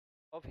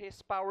of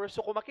His power.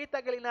 So kung makita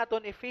galing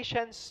natin,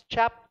 Ephesians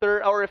chapter,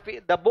 or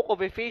the book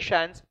of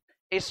Ephesians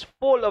is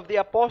full of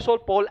the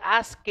Apostle Paul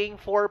asking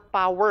for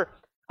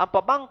power. Ang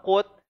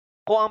pabangkot,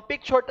 kung ang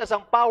picture as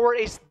ang power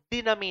is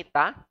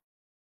dinamita,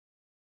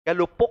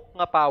 galupok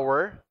nga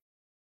power,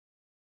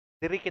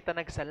 diri kita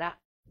nagsala.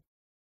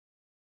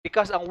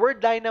 Because ang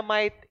word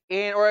dynamite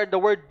or the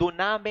word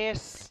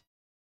dunamis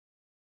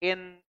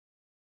in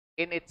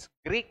its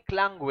Greek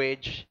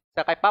language,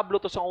 sa kay Pablo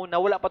to sa una,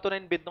 wala pa to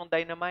na-invent ng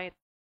dynamite.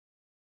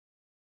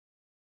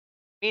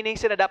 Meaning,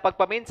 dapat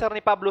pagpaminsar ni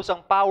Pablo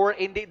sang power,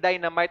 hindi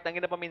dynamite ang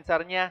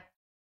ginapaminsar niya.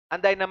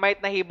 Ang dynamite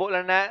na hibo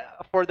lang na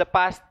for the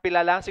past pila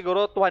lang,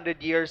 siguro 200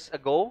 years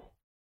ago.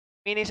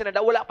 Meaning,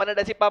 wala pa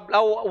na si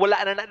Pablo,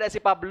 wala na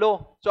si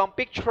Pablo. So, ang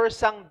picture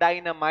sang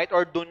dynamite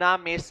or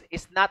dunamis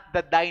is not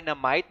the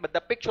dynamite, but the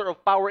picture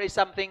of power is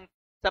something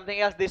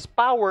else. This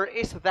power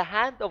is the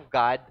hand of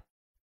God,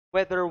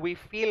 whether we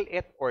feel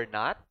it or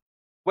not,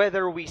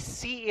 whether we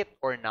see it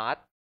or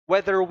not,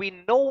 whether we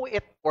know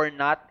it or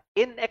not,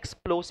 in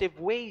explosive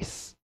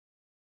ways.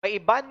 May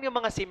iban nga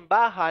mga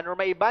simbahan or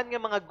may iban nga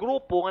mga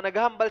grupo nga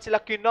naghambal sila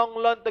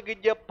kinanglan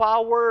tagidya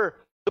power.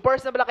 The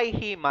person na bala kay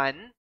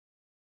Himan,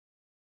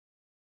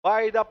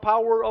 by the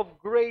power of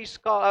grace,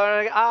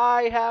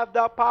 I have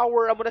the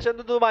power. Amo na siya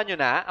tutuman nyo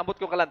na. Ambot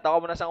ko kalantaw,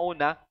 amo na sang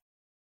una.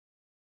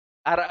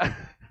 Ara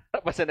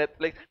pa sa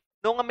Netflix.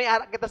 Nung may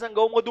ara kita sang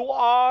gaw mo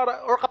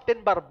duar or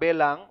Captain Barbell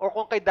lang or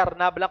kung kay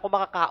Darnab lang kung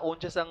makakaon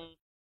siya sang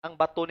ang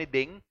bato ni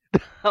Ding.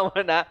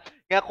 Tama na.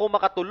 Nga kung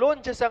makatulon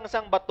siya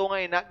sang bato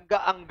ngayon na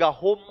ang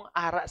gahom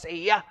ara sa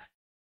iya.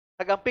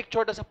 Ang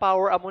picture na sa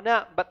power amo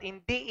na. But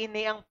hindi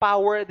ini ang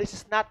power. This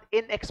is not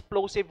in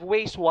explosive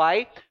ways.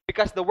 Why?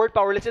 Because the word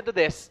power, listen to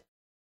this.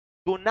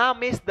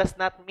 Dunamis does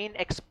not mean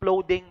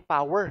exploding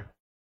power.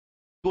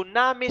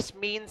 Dunamis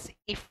means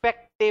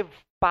effective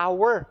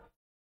power.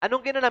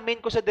 Anong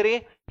ginanamin ko sa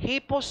diri?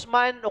 Hipos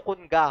man o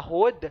kun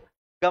gahod,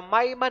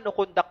 gamay man o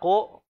kun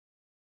dako,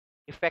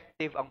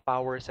 effective ang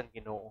power sang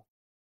Ginoo.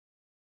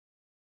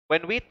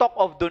 When we talk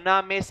of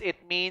dunamis,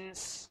 it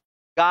means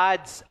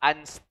God's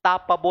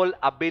unstoppable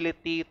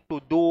ability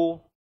to do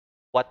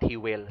what He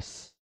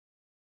wills.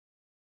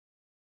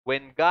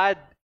 When God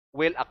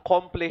will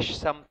accomplish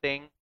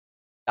something,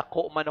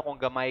 dako man o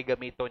kung gamay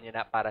gamiton niya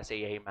na para sa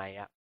iya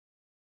himaya.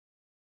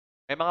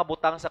 May mga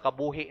butang sa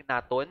kabuhi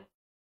naton,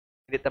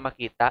 hindi ta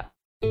makita,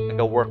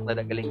 nag-work na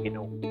dagaling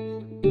Ginoo.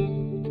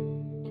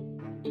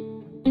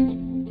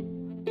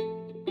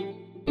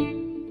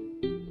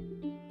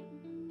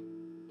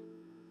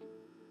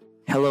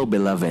 Hello,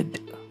 beloved.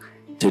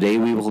 Today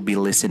we will be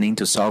listening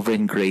to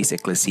Sovereign Grace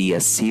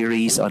Ecclesia's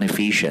series on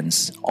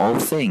Ephesians, All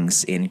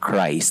Things in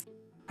Christ.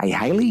 I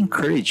highly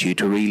encourage you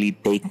to really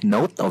take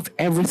note of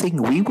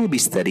everything we will be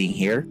studying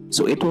here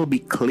so it will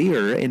be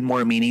clearer and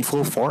more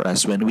meaningful for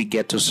us when we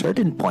get to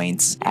certain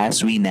points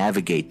as we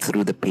navigate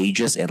through the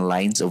pages and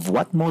lines of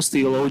what most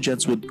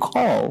theologians would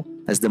call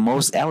as the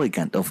most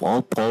elegant of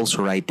all Paul's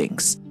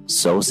writings.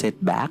 So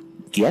sit back,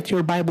 get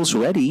your Bibles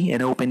ready,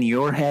 and open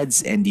your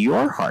heads and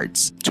your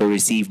hearts to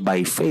receive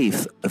by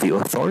faith the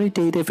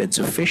authoritative and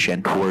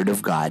sufficient Word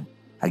of God.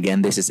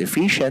 Again, this is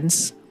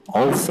Ephesians,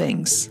 All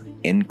Things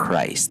in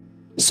Christ.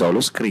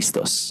 Solus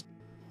Christus.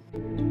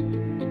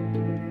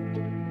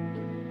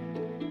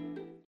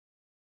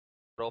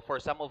 So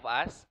for some of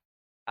us,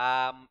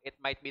 it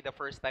might be the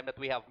first time that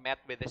we have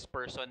met with this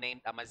person named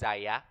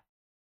Amaziah.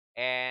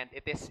 And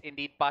it is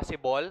indeed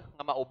possible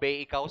nga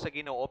ma-obey ikaw sa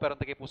Ginoo pero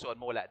tagipusoon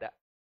mo wala da.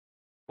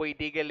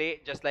 Pwede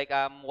gali, just like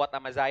what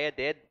Amaziah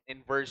did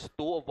in verse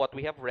 2 of what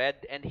we have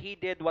read, and he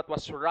did what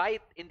was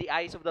right in the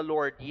eyes of the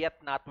Lord, yet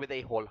not with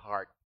a whole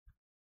heart.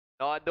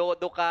 No,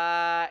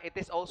 it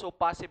is also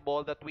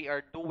possible that we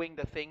are doing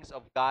the things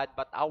of God,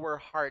 but our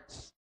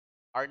hearts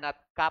are not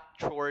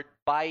captured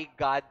by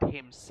God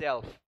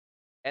Himself.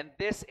 And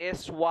this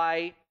is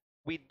why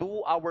we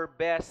do our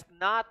best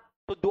not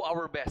to do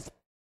our best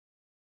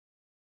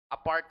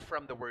apart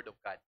from the Word of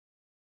God.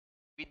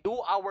 We do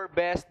our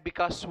best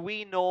because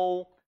we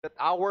know that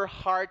our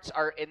hearts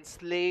are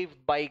enslaved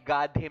by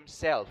God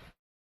Himself.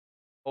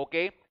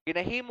 Okay?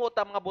 Ginahimo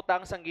ta mga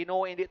butang sang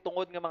Ginoo hindi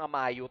tungod nga mga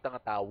maayo ta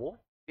nga tawo,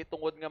 hindi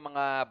tungod nga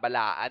mga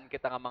balaan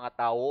kita nga mga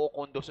tawo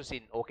kundo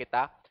susino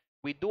kita.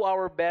 We do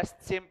our best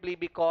simply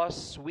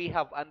because we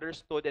have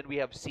understood and we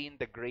have seen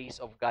the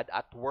grace of God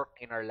at work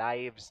in our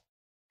lives.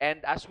 And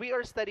as we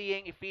are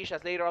studying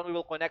Ephesians, later on we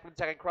will connect with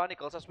 2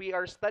 Chronicles. As we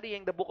are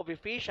studying the book of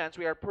Ephesians,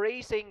 we are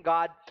praising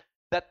God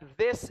that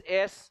this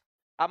is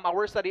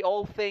our study,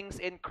 All Things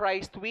in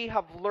Christ. We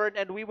have learned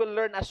and we will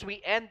learn as we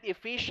end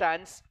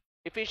Ephesians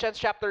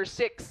chapter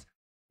 6.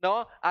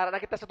 No?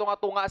 Nakita sa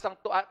tunga-tunga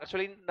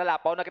actually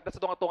nalapaw, nakita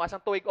sa tunga-tunga sang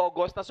tuig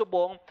August na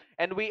subong,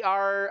 and we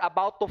are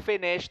about to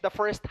finish the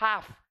first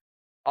half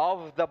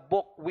of the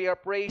book. We are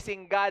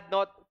praising God,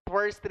 not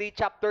first 3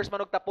 chapters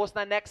manugtapos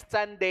na next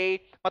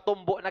Sunday,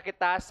 matumbo na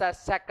kita sa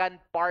second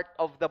part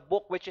of the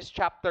book, which is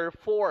chapter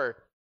 4.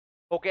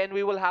 Okay, and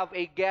we will have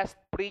a guest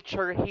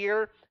preacher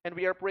here, and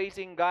we are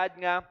praising God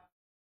nga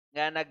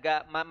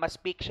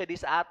ma-speak siya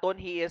dis aton.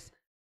 He is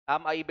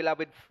a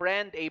beloved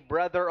friend, a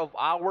brother of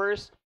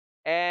ours,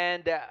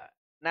 and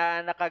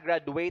na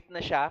nakagraduate na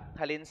siya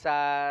halin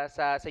sa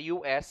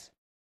US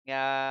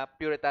nga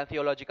Puritan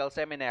Theological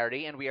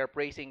Seminary, and we are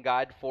praising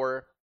God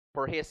for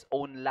his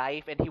own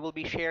life, and he will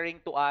be sharing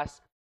to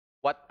us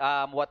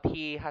what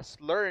he has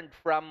learned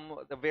from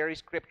the very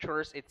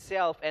scriptures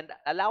itself. And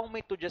allow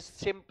me to just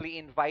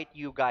simply invite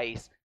you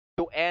guys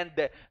to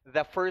end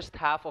the first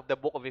half of the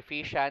book of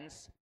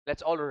Ephesians.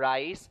 Let's all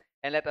rise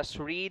and let us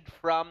read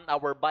from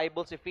our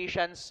Bibles,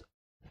 Ephesians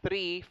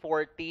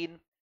 3:14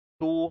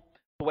 to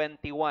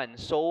 21.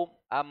 So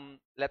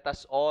let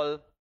us all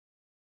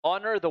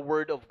honor the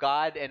word of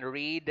God and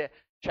read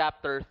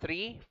chapter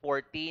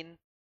 3:14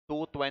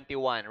 to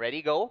 21.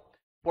 Ready, go?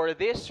 For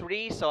this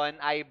reason,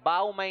 I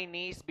bow my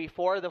knees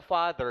before the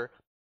Father,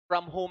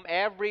 from whom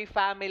every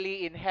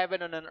family in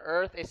heaven and on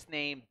earth is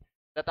named,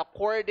 that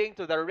according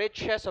to the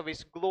riches of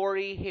his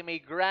glory, he may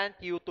grant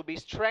you to be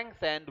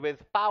strengthened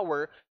with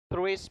power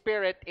through his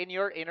Spirit in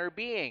your inner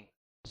being,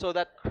 so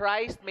that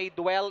Christ may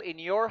dwell in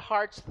your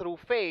hearts through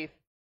faith,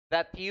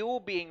 that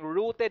you, being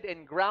rooted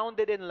and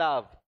grounded in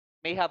love,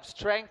 may have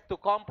strength to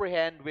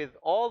comprehend with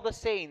all the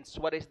saints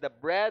what is the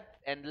breadth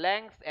and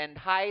length and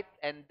height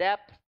and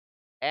depth,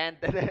 and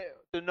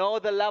to know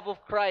the love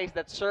of Christ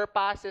that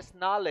surpasses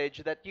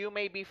knowledge, that you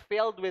may be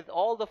filled with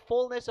all the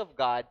fullness of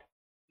God.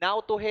 Now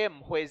to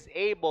him who is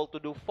able to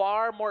do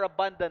far more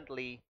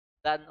abundantly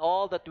than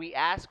all that we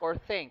ask or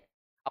think,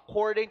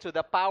 according to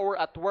the power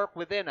at work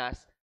within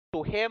us,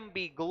 to him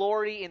be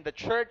glory in the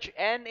church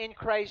and in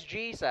Christ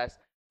Jesus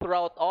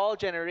throughout all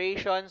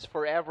generations,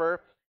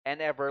 forever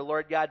and ever.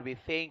 Lord God, we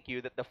thank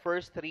you that the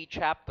first 3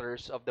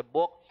 chapters of the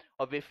book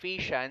of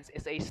Ephesians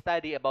is a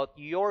study about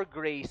your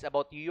grace,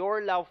 about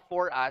your love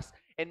for us,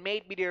 and may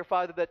it be, dear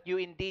Father, that you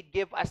indeed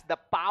give us the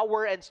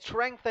power and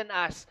strengthen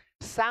us,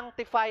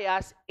 sanctify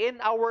us in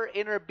our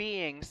inner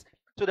beings,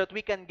 so that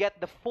we can get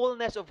the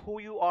fullness of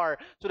who you are,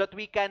 so that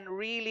we can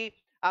really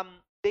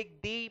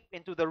dig deep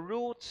into the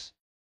roots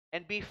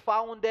and be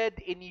founded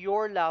in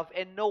your love,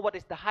 and know what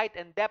is the height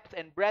and depth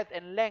and breadth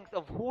and length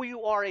of who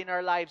you are in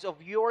our lives, of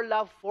your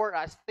love for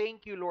us.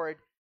 Thank you, Lord.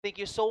 Thank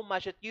you so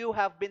much that you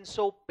have been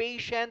so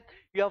patient,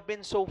 you have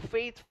been so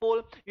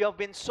faithful, you have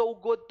been so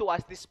good to us,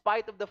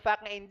 despite of the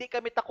fact na hindi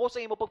kami tako sa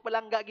imo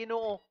pagpalangga,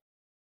 Ginoo.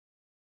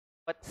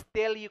 But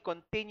still, you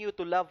continue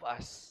to love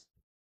us.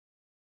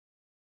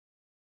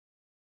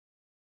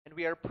 And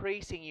we are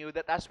praising you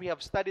that as we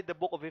have studied the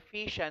book of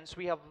Ephesians,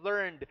 we have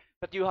learned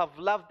that you have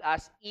loved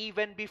us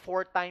even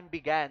before time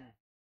began.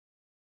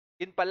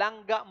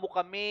 Ginpalangga mo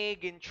kami,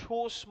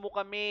 gin-choose mo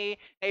kami,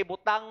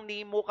 naibutang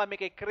ni mo kami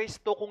kay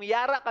Kristo. Kung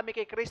yara kami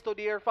kay Kristo,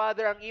 dear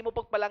Father, ang imo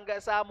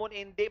pagpalangga sa amon,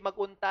 hindi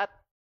maguntat.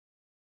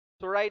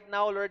 So right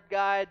now, Lord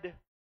God,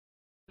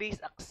 please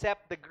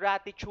accept the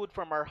gratitude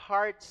from our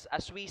hearts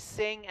as we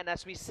sing and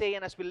as we say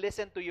and as we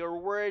listen to your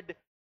word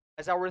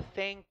as our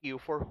thank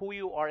you for who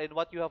you are and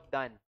what you have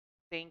done.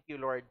 Thank you,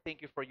 Lord.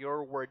 Thank you for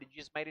your word. In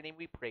Jesus' mighty name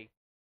we pray.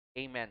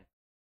 Amen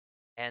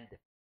and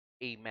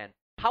amen.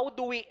 How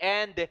do we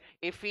end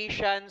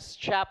Ephesians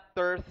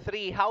chapter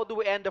 3? How do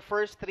we end the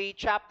first 3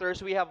 chapters?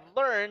 We have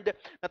learned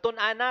na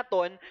tun-an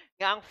naton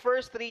nga ang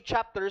first 3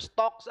 chapters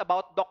talks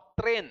about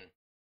doctrine.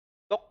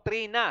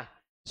 Doktrina.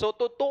 So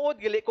tutuod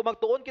gili kung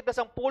magtuon kita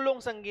sang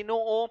pulong sang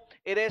Ginoo,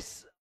 it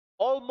is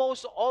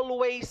almost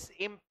always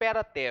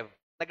imperative.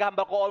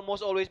 Naghambal ko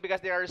almost always because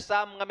there are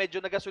some nga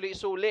medyo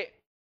nagasuli-suli.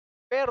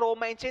 Pero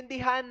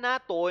maintindihan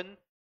naton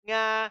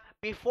nga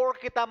before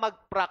kita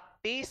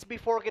mag-practice,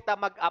 before kita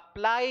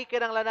mag-apply,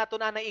 kinanglan nato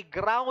na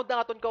i-ground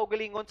ang aton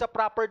kaugalingon sa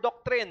proper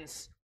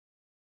doctrines.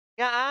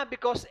 Nga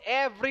because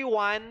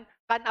everyone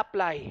can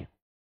apply.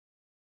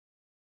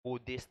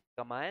 Buddhist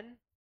ka man,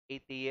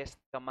 atheist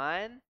ka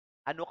man,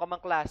 ano ka mang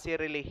klase,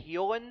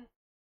 relihiyon,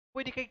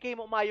 pwede kay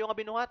mo maayo nga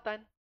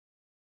binuhatan.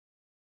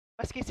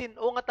 Maski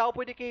sino nga tao,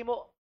 pwede kay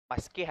mo,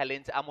 maski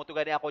halin sa amo to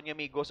gani ako niya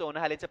amigo, so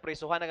halin sa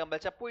presuhan, nagambal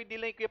siya, pwede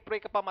lang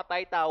i-pray ka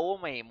pamatay tao,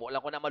 mahimo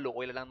lang ko na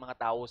malukoy lang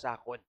mga tao sa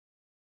akon.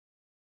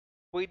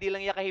 Pwede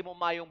lang iya kahimo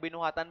mayong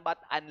binuhatan,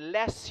 but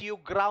unless you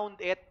ground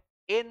it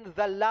in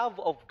the love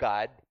of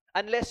God,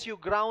 unless you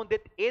ground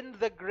it in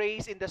the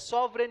grace, in the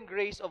sovereign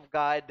grace of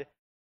God,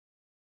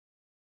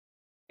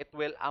 it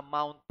will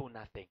amount to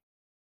nothing.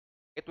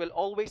 It will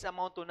always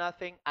amount to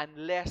nothing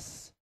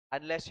unless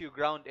you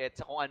ground it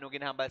sa kung ano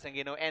ginahambal sa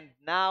Ginoo. And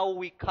now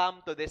we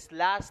come to this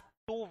last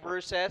 2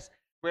 verses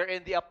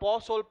wherein the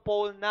Apostle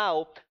Paul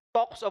now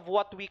talks of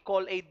what we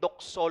call a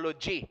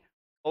doxology.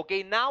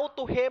 Okay, now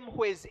to him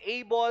who is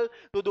able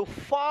to do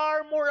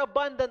far more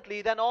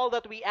abundantly than all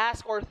that we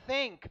ask or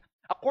think,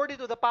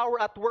 according to the power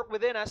at work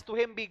within us, to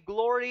him be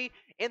glory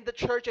in the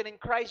church and in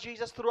Christ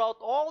Jesus throughout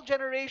all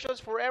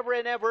generations, forever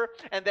and ever.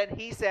 And then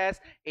he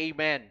says,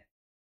 Amen.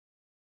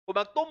 Kung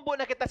magtumbo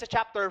na kita sa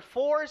chapter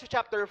 4, sa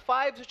chapter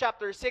 5, sa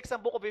chapter 6 ng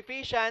book of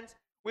Ephesians,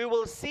 we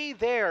will see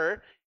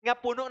there nga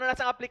puno na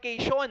nasang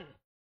application.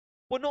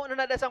 Puno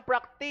na nasang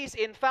practice.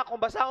 In fact,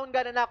 kung basahon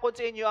gana nakon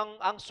sa inyo,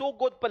 ang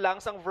sugod pa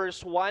lang sang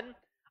verse 1,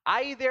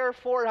 I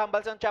therefore, hambal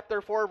sang chapter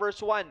 4,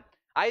 verse 1,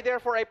 I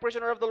therefore, a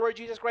prisoner of the Lord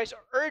Jesus Christ,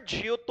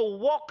 urge you to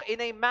walk in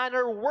a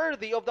manner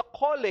worthy of the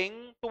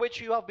calling to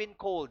which you have been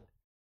called.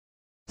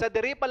 Sa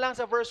diri pa lang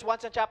sa verse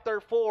 1 sa chapter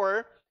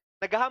 4,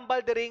 naghahambal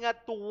diri nga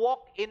to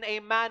walk in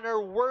a manner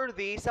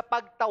worthy sa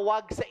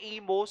pagtawag sa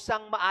imo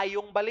sang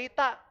maayong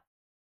balita.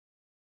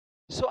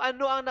 So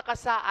ano ang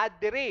nakasaad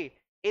diri?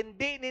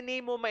 Hindi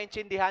nimo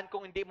maintindihan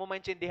kung hindi mo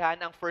maintindihan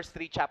ang first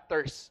 3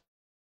 chapters.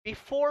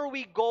 Before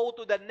we go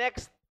to the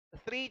next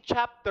 3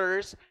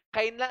 chapters,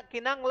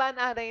 kinanglan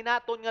anay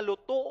naton nga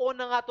lutuon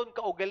ng aton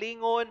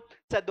kaugalingon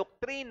sa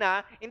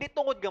doktrina, hindi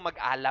tungod nga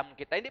mag-alam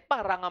kita, hindi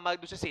para nga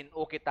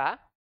magdusisino kita.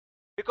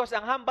 Because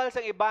ang hambal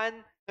sang iban,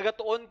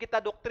 nagatuon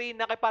kita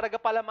doktrina kay para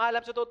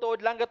gapalam-alam sa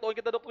tutuod lang, gatuon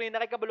kita doktrina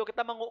kay kabalo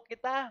kita mangu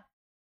kita.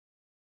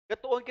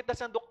 Gatuon kita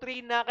sa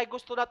doktrina kay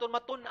gusto naton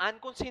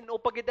matun-an kung sino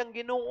pagid ang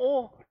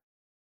Ginoo.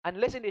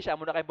 Unless hindi siya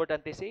mo na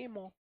ka-importante sa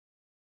imo.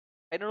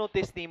 Ay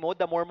notice nimo,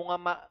 the more mo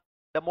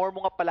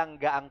nga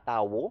palangga ang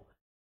tao,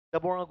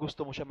 the more nga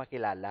gusto mo siya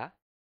makilala.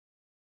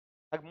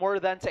 More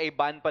than sa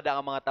iban pa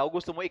ang mga tao,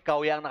 gusto mo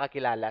ikaw yang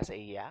nakakilala sa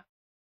iya.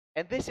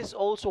 And this is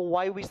also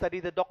why we study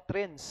the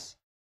doctrines.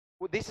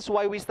 This is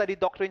why we study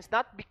doctrines,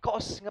 not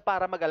because nga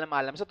para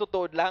mag-alam-alam. Sa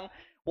totoo lang,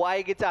 why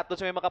gid sa aton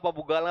sa may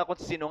makapabugal nga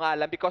kung sino nga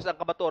alam, because ang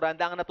kamaturan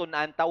ang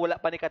natunan ta wala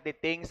pa ni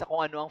katiting sa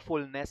kung ano ang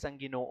fullness ang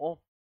Ginoo.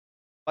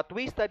 But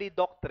we study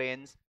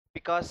doctrines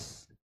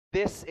because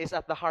this is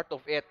at the heart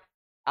of it.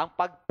 Ang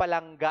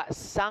pagpalangga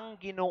sang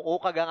Ginoo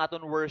kag ang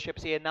aton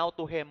worship siya now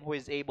to Him who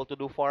is able to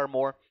do far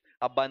more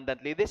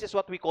abundantly. This is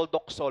what we call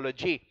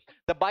doxology.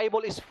 The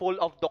Bible is full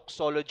of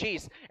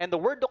doxologies. And the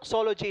word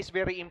doxology is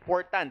very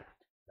important.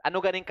 Ano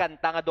ganing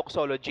kanta nga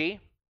doxology?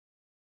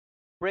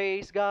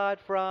 Praise God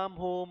from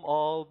whom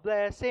all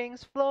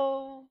blessings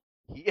flow.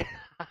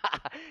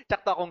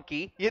 Tsakto akong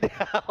key.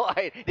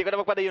 Hindi ko na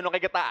magpadayon nung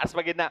kay kataas.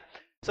 Na.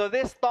 So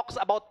this talks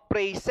about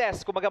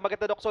praises. Kung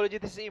maganda doxology,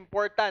 this is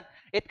important.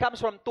 It comes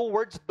from 2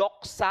 words,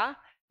 doxa,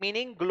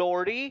 meaning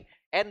glory,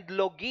 and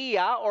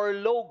logia or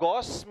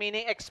logos,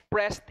 meaning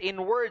expressed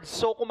in words.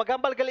 So kung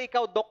magambal gali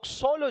ikaw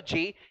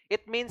doxology,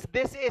 it means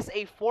this is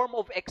a form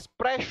of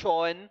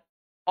expression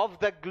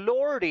of the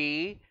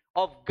glory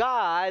of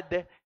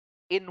God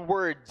in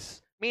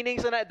words.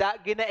 Meaning sa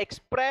nada,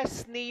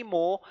 gina-express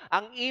nimo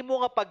ang imo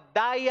nga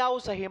pagdayaw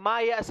sa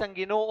himaya sang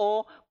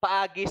Ginoo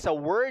paagi sa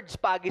words,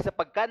 paagi sa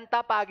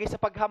pagkanta, paagi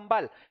sa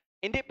paghambal.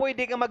 Hindi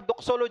pwede nga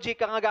mag-doxology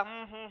ka nga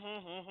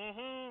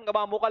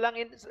gamamo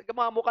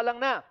ka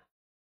lang na.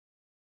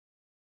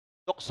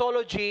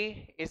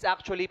 Doxology is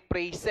actually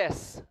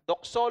praises.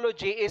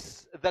 Doxology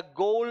is the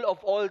goal of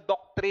all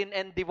doctrine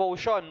and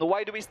devotion.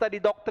 Why do we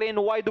study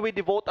doctrine? Why do we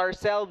devote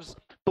ourselves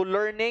to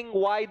learning?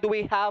 Why do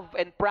we have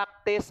and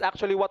practice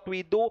actually what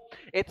we do?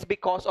 It's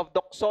because of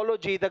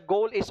doxology. The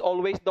goal is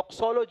always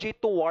doxology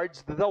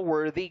towards the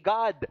worthy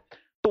God.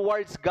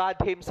 Towards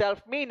God Himself.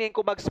 Meaning,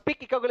 kung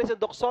mag-speak ikaw gali sa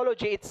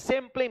doxology, it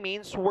simply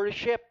means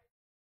worship.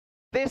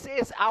 This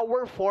is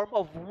our form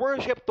of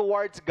worship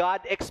towards God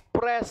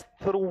expressed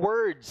through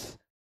words.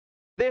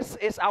 This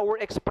is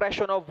our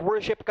expression of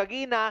worship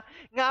kagina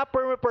nga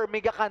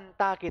permiga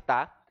kanta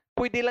kita.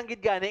 Pwede lang gid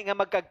gani nga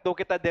magkagto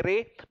kita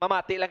diri,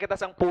 mamati lang kita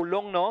sang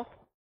pulong, no?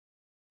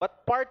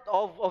 But part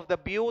of the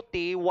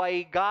beauty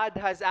why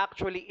God has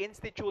actually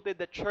instituted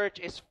the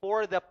church is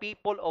for the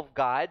people of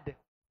God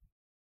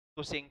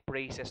to sing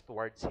praises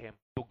towards Him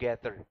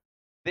together.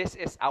 This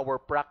is our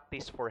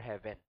practice for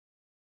heaven.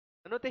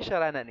 Ano tayo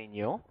siya na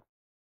ninyo?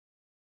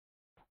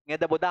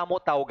 Nga damo-damo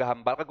tao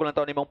gahambal, kagulang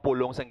tao nimong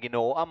pulong sang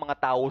Ginoo, ang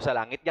mga tao sa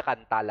langit, ya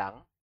kanta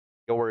lang,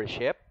 ya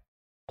worship.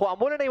 Kung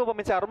amo na na yung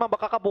paminsaro,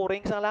 baka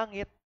kaboring sa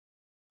langit.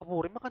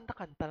 Kaboring,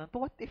 makanta-kanta lang.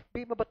 To what if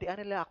be mabatian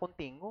nila akong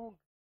tingog?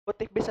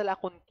 What if be sala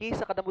akong ki,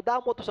 sa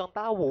kadamo-damo to sang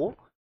tao?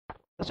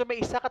 So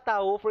may isa ka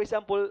tao, for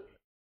example,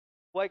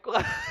 why ko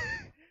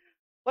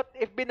what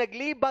if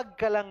binaglibag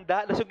ka lang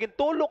da, so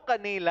gintulok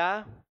ka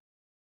nila,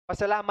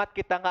 pasalamat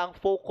kita nga ang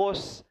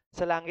focus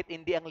sa langit,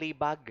 hindi ang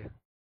libag.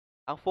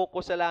 Ang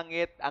focus sa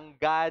langit, ang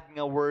God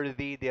nga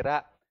worthy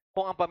dira.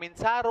 Kung ang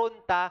paminsaron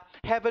ta,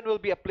 heaven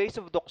will be a place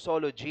of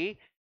doxology,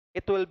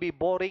 it will be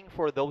boring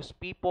for those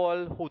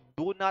people who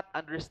do not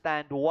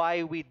understand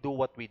why we do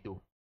what we do.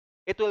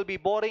 It will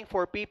be boring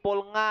for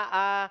people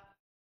nga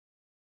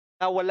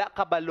wala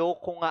kabalo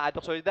kung nga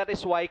doxology. That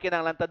is why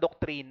kinahanglan ta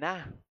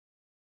doktrina.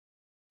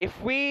 If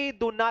we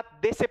do not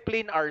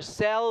discipline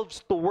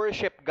ourselves to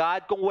worship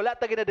God, kung wala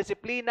ta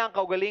ginadisiplina ang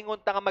kaugalingon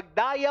ta nga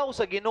magdayaw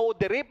sa Ginoo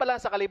diri pa lang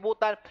sa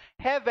kalibutan,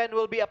 heaven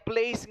will be a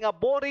place nga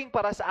boring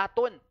para sa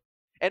aton.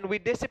 And we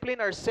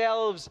discipline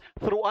ourselves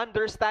through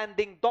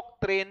understanding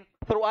doctrine,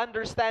 through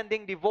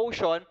understanding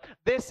devotion.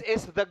 This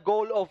is the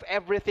goal of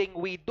everything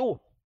we do.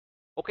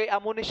 Okay,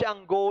 amo ni siya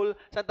ang goal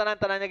sa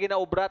tanan-tanan niya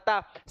ginaubrata.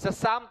 Sa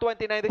Psalm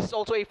 29, this is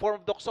also a form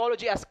of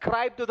doxology.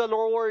 Ascribe to the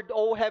Lord,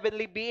 O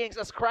heavenly beings.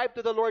 Ascribe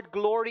to the Lord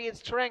glory and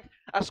strength.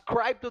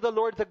 Ascribe to the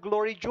Lord the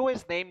glory due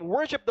His name.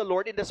 Worship the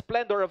Lord in the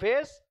splendor of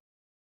His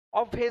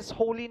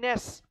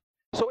holiness.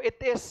 So it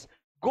is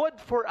good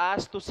for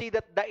us to see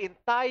that the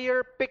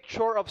entire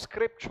picture of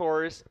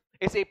scriptures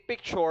is a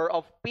picture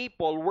of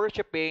people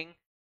worshiping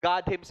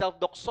God Himself.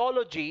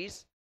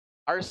 Doxologies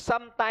are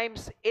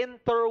sometimes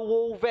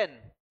interwoven.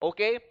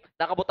 Okay?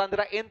 Nakabutan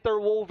dira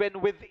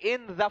interwoven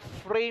within the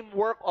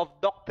framework of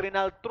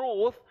doctrinal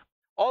truth,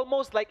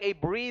 almost like a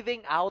breathing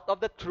out of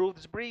the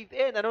truths breathed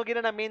in. Ano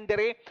ginanamin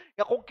dire?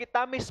 Nga kung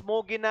kita mismo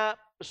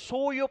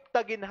ginasuyop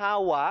ta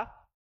ginhawa,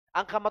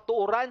 ang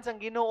kamatuoran sang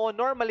Ginoo,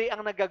 normally ang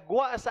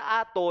nagagwa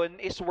sa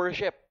aton is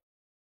worship.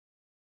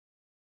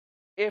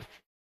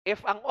 If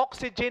ang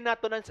oxygen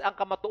nato ang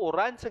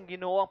kamatuoran sang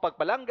Ginoo, ang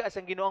pagpalangga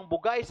sang Ginoo, ang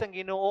bugay sang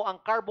Ginoo, ang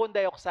carbon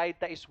dioxide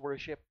ta is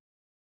worship.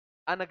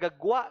 Ang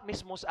nagagwa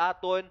mismo sa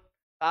aton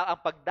ang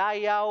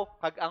pagdayaw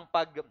kag ang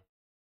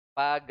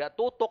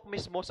pagtutok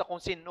mismo sa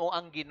kung sino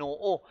ang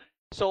Ginoo.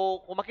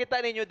 So, kung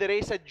makita ninyo dire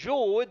sa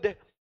Jude,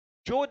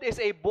 Jude is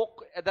a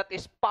book that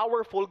is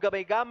powerful.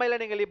 Gamay-gamay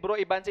lang ng libro,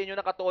 iban sa inyo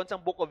nakatuon sa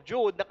book of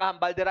Jude,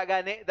 nakahambal dira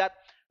gani that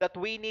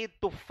we need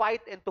to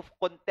fight and to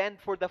contend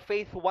for the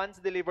faith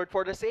once delivered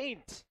for the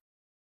saints.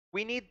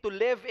 We need to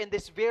live in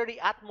this very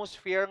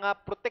atmosphere nga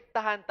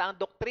protektahan ta ang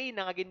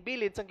doktrina nga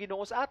ginbilin sang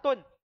Ginoo sa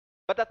aton.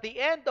 But at the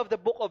end of the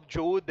book of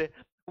Jude,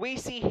 we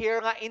see here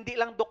nga hindi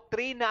lang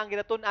doktrina ang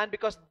ginatun-an,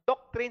 because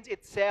doctrines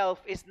itself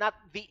is not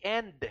the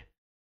end.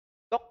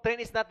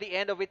 Doctrine is not the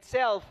end of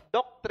itself.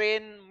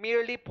 Doctrine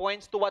merely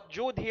points to what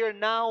Jude here,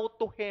 now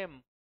to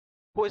Him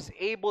who is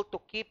able to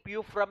keep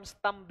you from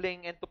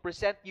stumbling and to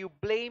present you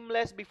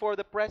blameless before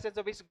the presence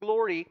of His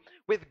glory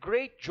with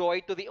great joy,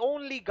 to the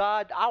only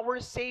God,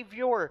 our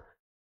Savior.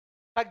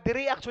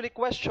 Diri actually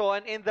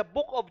question in the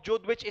book of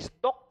Jude, which is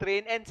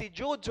doctrine, and si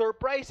Jude,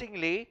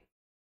 surprisingly,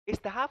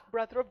 is the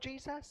half-brother of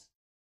Jesus.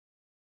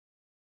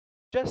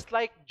 Just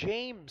like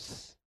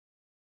James.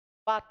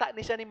 Bata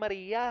ni siya ni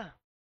Maria.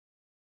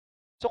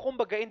 So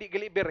kumbaga, hindi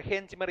gali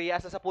birhen si Maria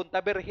asa sa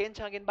punta, birhen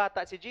siya ngin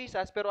bata si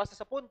Jesus, pero asa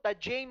sa punta,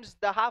 James,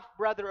 the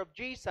half-brother of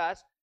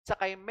Jesus, sa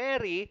kay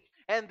Mary,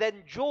 and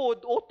then Jude,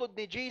 utod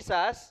ni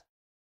Jesus,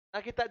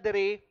 nakita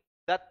diri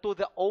that to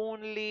the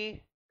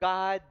only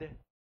God,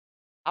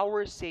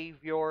 our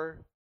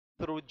Savior,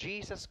 through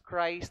Jesus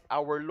Christ,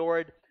 our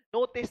Lord.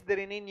 Notice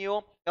diri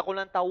ninyo, na kung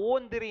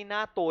tawon diri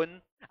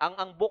naton,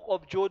 ang book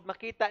of Jude,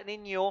 makita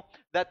ninyo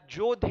that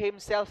Jude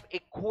himself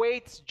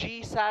equates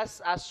Jesus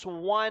as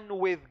one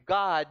with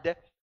God,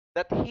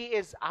 that He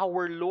is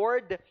our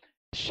Lord.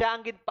 Siya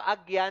ang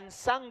ginpaagyan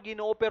sang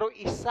Ginoo, pero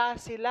isa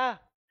sila.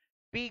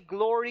 Be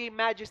glory,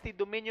 majesty,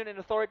 dominion, and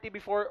authority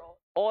before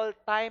all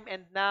time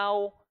and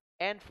now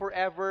and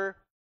forever.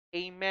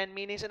 Amen.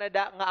 Meaning sa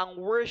nada nga ang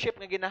worship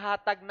nga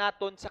ginahatag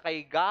naton sa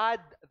kay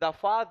God the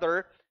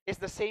Father is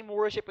the same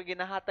worship nga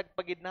ginahatag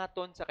pagid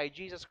naton sa kay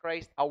Jesus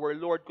Christ our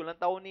Lord. Kung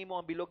lang taon nimo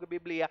ang bilog nga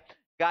Biblia,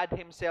 God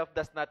Himself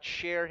does not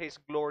share His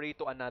glory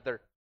to another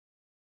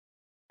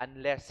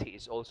unless He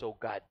is also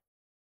God.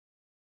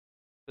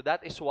 So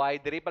that is why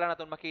diri pa lang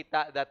naton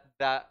makita that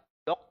the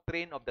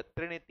doctrine of the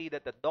Trinity,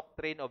 that the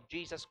doctrine of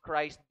Jesus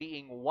Christ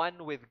being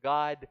one with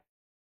God,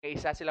 kay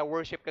isa sila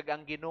worship kag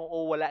ang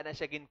Ginoo, wala na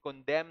siya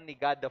gin-condemn ni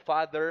God the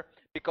Father,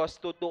 because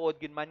tutuod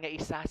gin man nga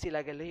isa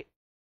sila gali.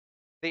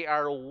 They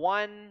are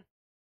one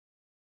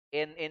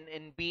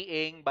in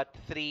being, but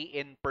three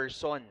in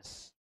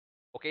persons.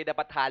 Okay,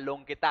 dapat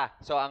halong kita.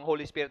 So ang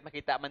Holy Spirit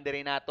makita man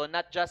diri nato,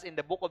 not just in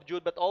the book of Jude,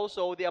 but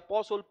also the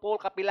Apostle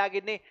Paul,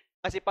 kapilagid ni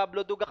kasi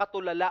Pablo duga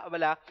katulala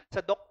wala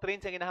sa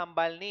doctrine sa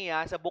ginahambal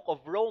niya sa book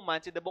of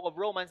Romans. In the book of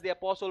Romans, the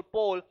Apostle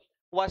Paul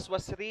was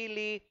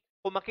really,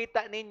 kung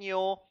makita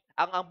ninyo,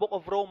 ang book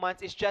of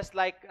Romans is just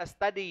like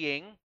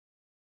studying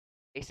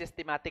a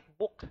systematic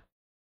book.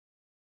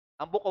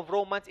 Ang book of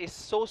Romans is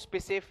so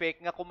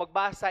specific nga kung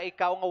magbasa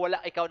ikaw nga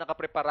wala ikaw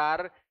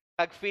nakapreparar,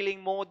 kag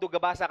feeling mo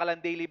dugabasa ka lang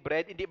daily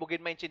bread, hindi mo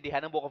gid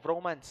maintindihan ang book of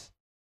Romans.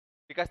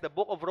 Because the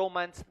book of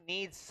Romans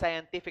needs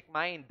scientific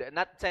mind.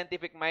 Not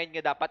scientific mind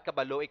nga dapat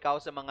kabalo ikaw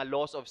sa mga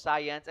laws of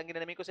science. Ang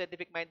ginanamin ko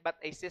scientific mind, but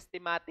a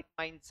systematic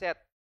mindset.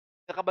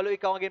 Nakabalo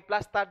ikaw ang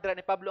ginplastad dra ni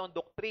Pablo ang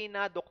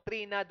doktrina,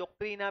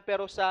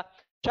 pero sa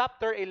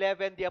chapter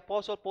 11, the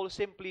Apostle Paul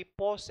simply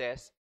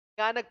pauses.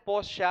 Nga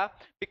nag-pause siya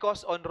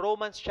because on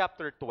Romans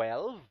chapter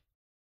 12,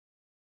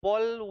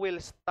 Paul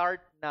will start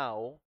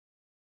now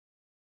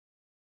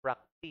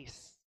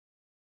practice.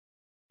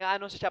 Nga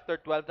ano sa chapter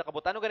 12,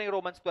 nakabutan, ano ganing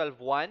Romans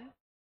 12:1?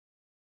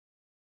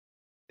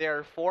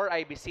 Therefore,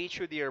 I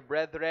beseech you, dear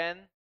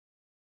brethren,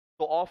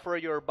 to offer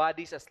your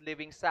bodies as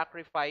living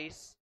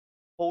sacrifice,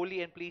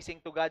 holy and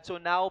pleasing to God. So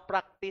now,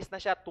 practice na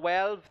siya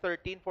 12,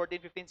 13,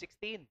 14, 15,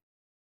 16.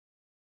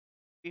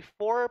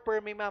 Before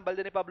per may mabalda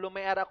ni Pablo,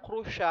 may ara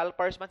crucial,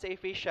 para man sa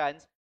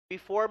Ephesians,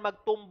 before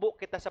magtumbo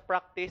kita sa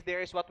practice,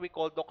 there is what we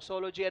call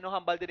doxology. Ano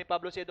hambalda ni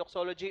Pablo sa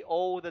doxology?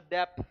 Oh, the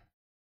depth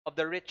of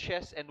the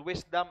riches and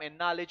wisdom and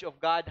knowledge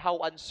of God, how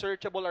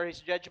unsearchable are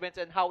His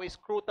judgments and how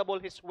inscrutable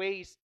His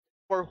ways.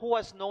 For who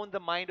has known the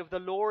mind of the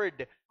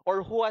Lord?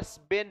 Or who has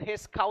been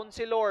His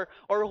counselor?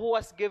 Or who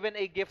has given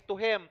a gift to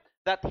Him,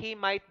 that He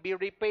might be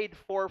repaid?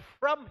 For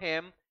from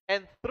Him,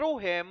 and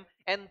through Him,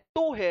 and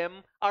to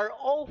Him are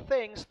all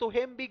things. To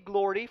Him be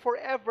glory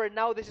forever.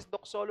 Now this is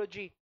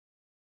doxology.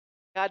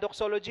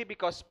 Doxology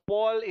because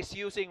Paul is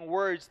using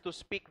words to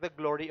speak the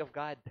glory of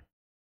God.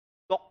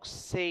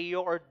 doxeo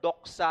or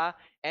doxa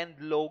and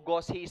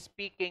logos. He is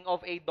speaking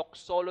of a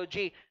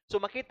doxology. So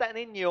makita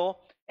ninyo,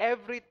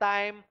 every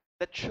time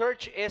the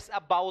church is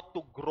about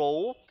to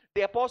grow,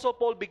 the Apostle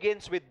Paul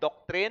begins with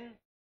doctrine,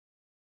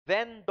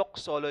 then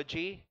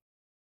doxology,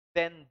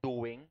 then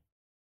doing.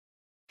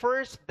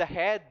 First the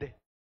head,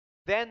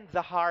 then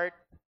the heart,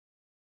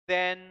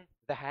 then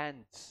the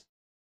hands.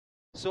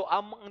 So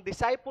ang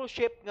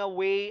discipleship nga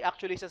way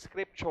actually sa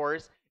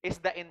scriptures is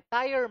the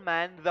entire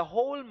man, the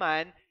whole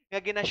man, nga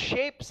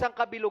gina-shape sang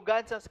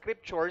kabilugan sa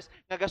scriptures,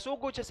 nga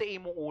gasugod siya sa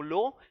imo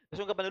ulo,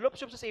 gasung ka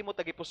panulupsop sa imo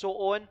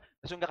tagipusoon,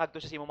 gasung ka kadto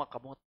sa imo mga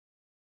kamot.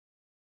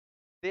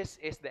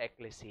 This is the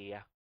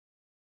ecclesia.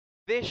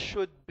 This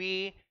should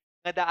be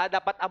nga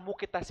dapat amo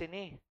kita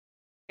sini.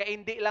 Kaya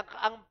hindi lang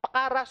ang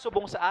pakara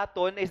subong sa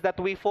aton is that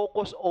we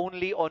focus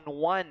only on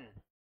one.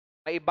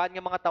 May iban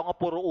nga mga tao nga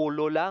puro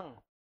ulo lang.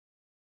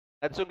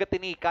 At so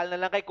tinikal na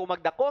lang kay kung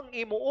magdako ang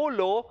imo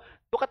ulo,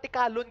 do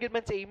katikalon gid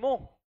man sa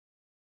imo.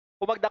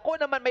 Kung magdako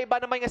naman may iba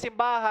naman nga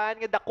simbahan,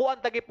 nga dako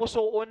ang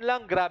tagipusoon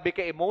lang, grabe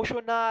ka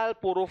emotional,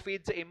 puro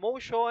feed sa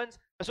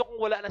emotions. So kung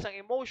wala na sang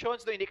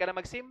emotions, do hindi ka na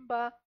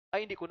magsimba,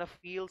 ay hindi ko na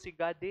feel si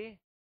God eh.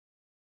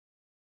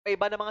 May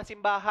iba na mga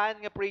simbahan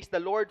nga praise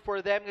the Lord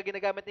for them, nga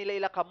ginagamit nila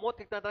ila kamot,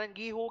 kagtantanan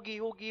giho,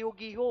 giho, giho,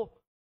 giho.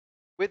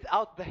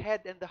 Without the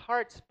head and the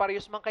hearts,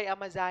 parehas man kay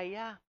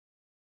Amazaya.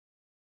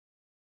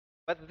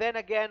 But then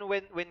again,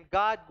 when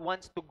God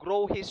wants to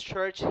grow His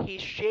church, He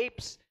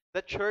shapes the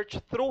church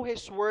through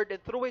His Word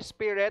and through His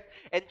Spirit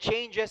and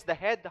changes the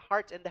head, the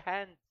hearts, and the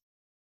hands.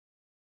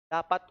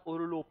 Dapat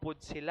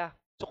ululupod sila.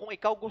 So kung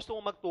ikaw gusto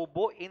mong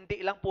magtubo,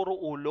 hindi lang puro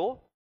ulo,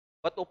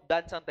 but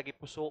updan sang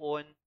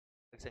tagipusoon,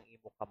 sang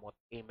imo kamot.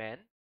 Amen?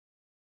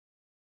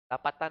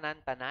 Dapat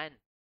tanan-tanan.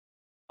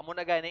 Amo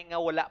na gani nga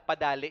wala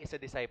padali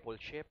sa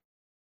discipleship.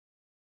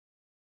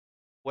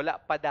 Wala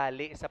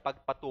padali sa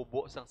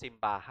pagpatubo sang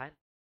simbahan.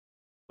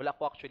 Wala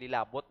ko actually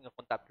labot nga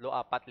kung 3,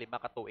 4,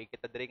 5 ka tuig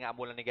kita diri nga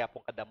amo lang nigapong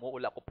kadamo,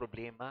 wala ko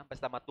problema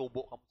basta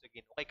matubo ka mo sa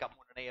Ginoo kay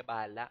kamo na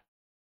bahala.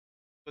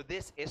 So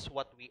this is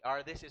what we are.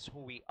 This is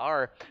who we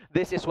are.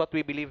 This is what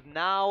we believe.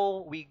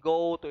 Now we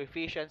go to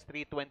Ephesians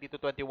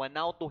 3:20-21.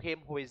 Now to Him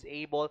who is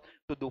able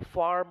to do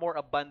far more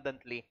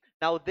abundantly.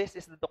 Now this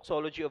is the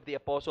doxology of the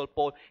Apostle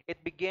Paul.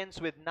 It begins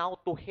with now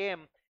to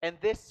Him. And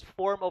this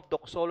form of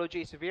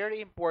doxology is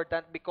very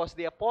important because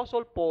the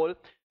Apostle Paul,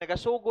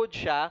 nagasugod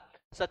siya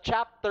sa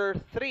chapter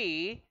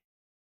 3,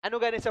 ano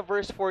gani sa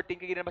verse 14,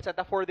 kaya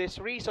ginabasanta, for this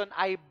reason,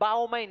 I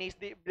bow my knees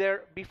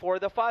there before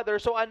the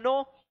Father. So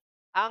ano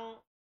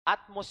ang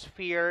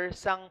atmosphere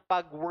sang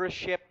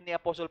pag-worship ni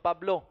Apostle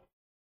Pablo?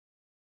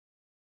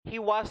 He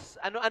was,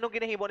 anong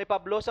ginahimo ni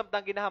Pablo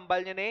samtang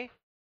ginahambal niya ni?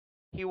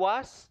 He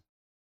was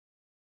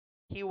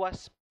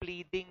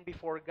pleading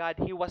before God.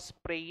 He was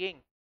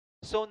praying.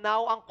 So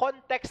now, ang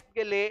context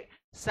gali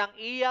sang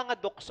iya nga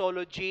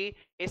doxology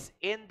is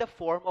in the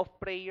form of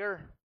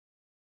prayer.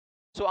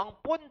 So ang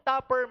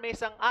punta perme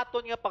sang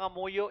aton nga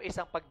pangamuyo is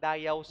ang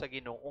pagdayaw sa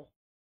Ginoo.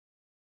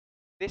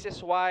 This is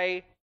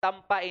why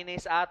tampa ini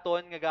sa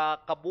aton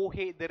nga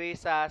kabuhi diri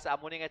sa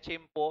amo ni nga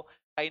tiyempo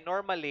kay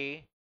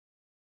normally,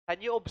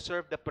 can you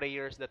observe the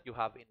prayers that you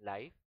have in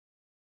life?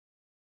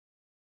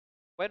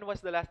 When was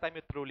the last time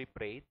you truly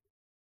prayed?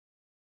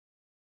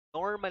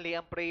 Normally,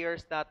 ang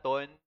prayers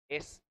naton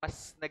is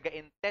mas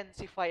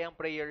naga-intensify ang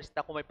prayers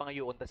ta kung may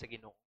pangayoon ta sa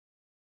Ginoo.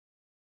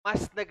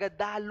 Mas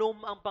nagadalom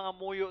ang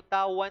pangamuyo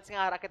ta once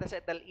nga ara kita sa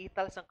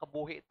ital-ital sang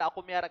kabuhi ta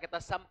kung miara kita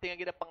something nga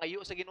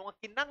ginapangayo sa Ginoo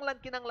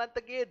kinanglan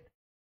tagid.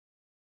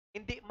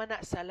 Hindi man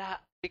na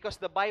sala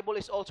because the Bible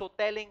is also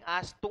telling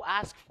us to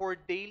ask for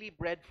daily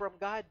bread from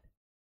God.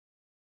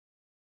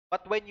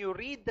 But when you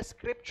read the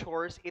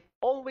scriptures, it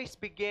always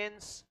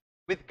begins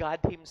with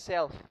God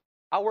Himself.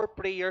 Our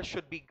prayer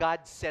should be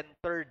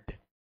God-centered.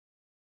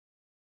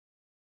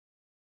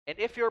 And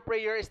if your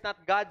prayer is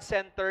not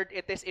God-centered,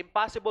 it is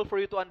impossible for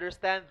you to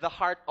understand the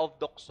heart of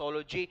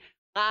doxology.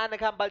 Nga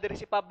naghambal diri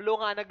si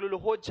Pablo, nga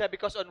nagluluhod siya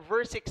because on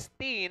verse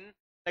 16,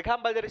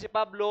 naghambal diri si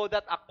Pablo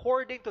that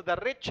according to the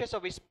riches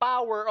of His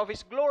power, of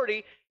His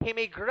glory, He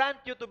may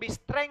grant you to be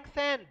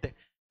strengthened.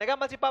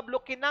 Naghambal si Pablo,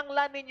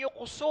 kinanglan ninyo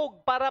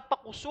kusog para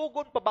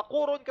pakusugon,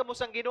 pabakuron kamo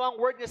sang Ginoo. Ang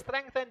word na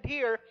strengthened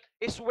here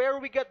is where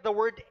we get the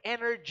word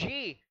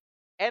energy.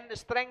 And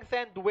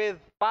strengthened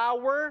with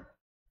power,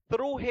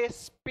 through His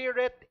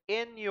Spirit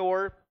in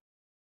your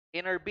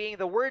inner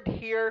being. The word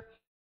here,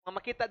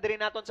 makita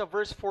din natin sa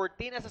verse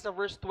 14 as sa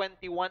verse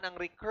 21, ang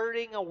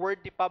recurring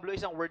word ni Pablo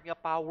is ang word nga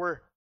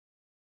power.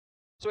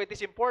 So it is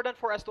important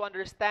for us to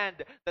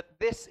understand that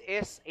this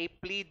is a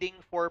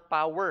pleading for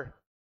power.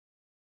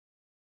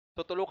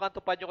 So tulukan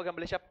tupad nyo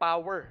kagambali siya,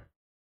 power.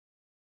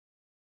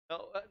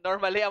 No,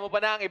 normally, amo pa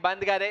na ang iban,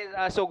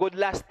 so good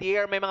last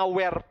year, may mga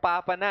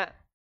werpa pa na.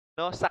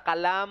 No, sa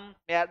kalam,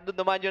 doon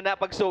naman yun na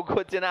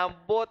pagsugod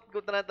sinambot,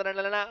 kung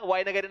tanan-tanan na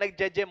why na ganyan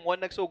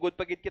nagjejemon, nagsugod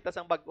pagit kita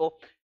sang bag-o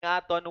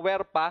nga aton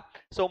werpa.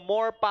 So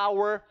more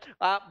power,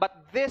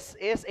 but this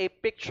is a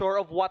picture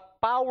of what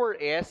power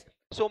is.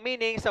 So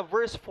meaning sa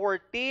verse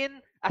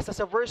 14, As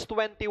sa verse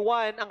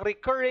 21, ang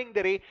recurring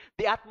diri,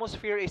 the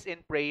atmosphere is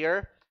in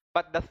prayer,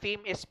 but the theme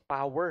is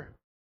power.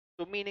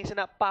 So meaning sa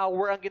na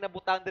power ang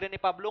ginabutang diri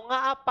ni Pablo.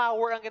 Nga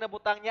power ang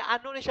ginabutang niya.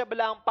 Ano ni siya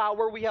bala ang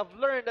power? We have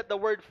learned that the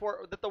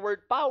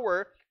word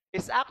power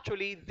is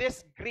actually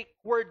this Greek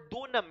word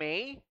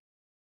duname,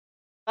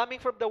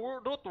 coming from the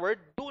root word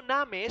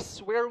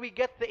dunamis, where we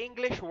get the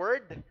English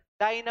word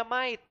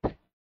dynamite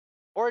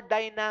or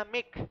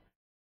dynamic.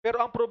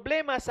 Pero ang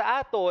problema sa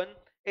aton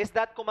is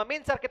that kung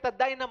maminsar kita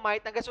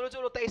dynamite, ang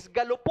kasulod-sulod is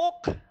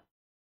galupok.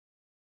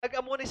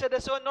 Nag-amo ni sa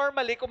dason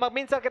normally, kung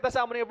maminsar kita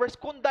sa amon verse,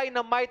 kung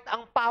dynamite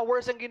ang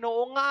powers ang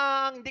Ginoo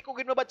nga, hindi ko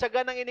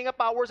ginubatsagan ang ini nga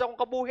powers akong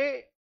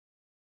kabuhi.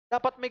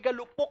 Dapat may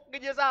galupok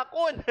gid sa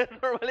akon.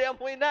 Normally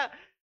amoy na.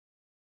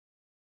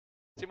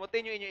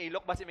 Simutin nyo inyong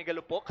ilok, basi may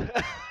galupok.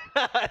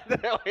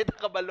 Wait,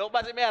 kabalo.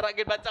 Basi may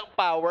haragin ba siyang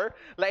power?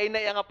 Lain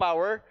na yung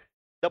power.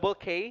 Double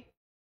K.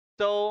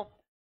 So,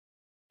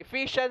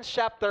 Ephesians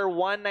chapter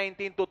 1,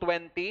 19 to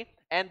 20.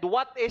 And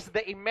what is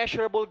the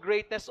immeasurable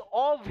greatness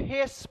of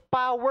His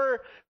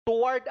power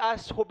toward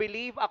us who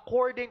believe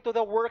according to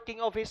the working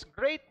of His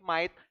great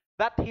might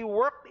that He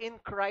worked in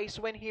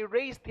Christ when He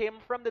raised Him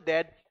from the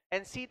dead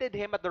and seated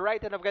Him at the right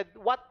hand of God.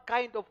 What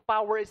kind of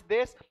power is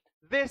this?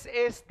 This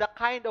is the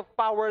kind of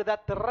power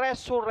that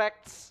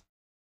resurrects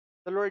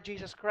the Lord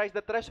Jesus Christ,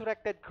 that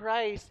resurrected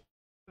Christ.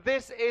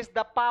 This is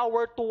the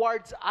power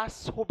towards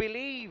us who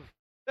believe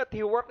that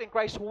He worked in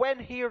Christ when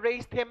He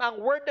raised Him. Ang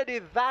word na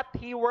that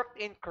He worked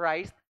in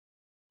Christ,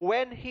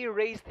 when He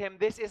raised Him,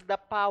 this is the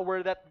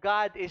power that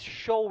God is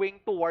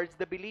showing towards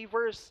the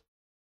believers.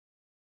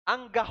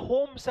 Ang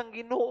gahom sang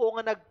Ginoo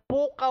nga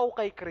nagpukaw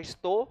kay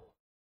Kristo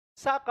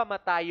sa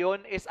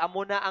kamatayon is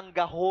amo na ang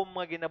gahom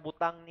nga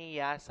ginabutang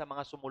niya sa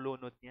mga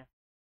sumulunod niya.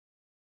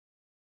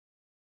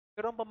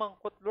 Pero ang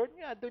pamangkot, Lord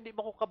nga, doon di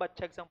mo ko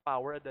kabatsyag sang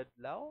power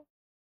adadlaw.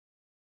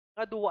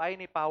 Nga duwaay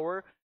ni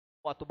power,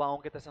 kung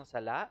atubangong kita sang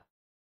sala,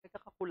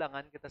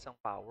 nagkakakulangan kita sang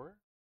power.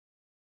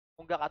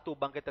 Kung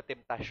kakatubang kita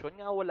temptasyon,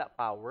 nga wala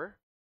power.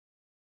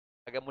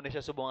 Taga mo na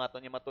siya subong ato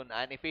niya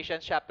matunaan.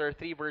 Ephesians chapter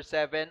 3 verse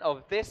 7,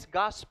 of this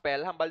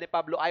gospel, hambal ni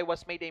Pablo, I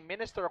was made a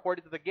minister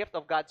according to the gift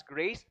of God's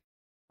grace,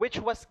 which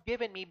was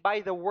given me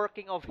by the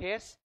working of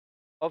His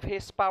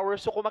power.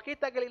 So kung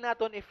makita galing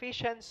natin,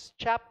 Ephesians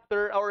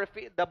chapter, or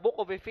the book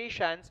of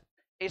Ephesians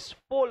is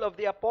full of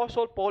the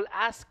Apostle Paul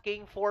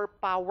asking for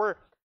power.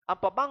 Ang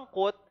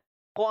pabangkot,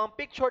 kung ang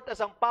picture as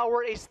ang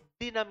power is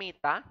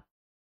dinamita,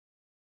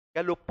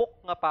 galupok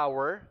nga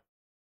power,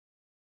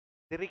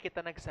 diri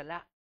kita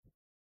nagsala.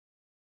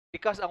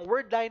 Because ang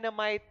word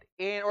dynamite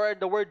or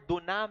the word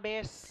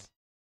dunamis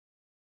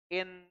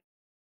in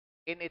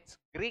its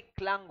Greek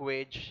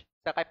language,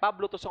 sa kay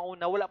Pablo to sa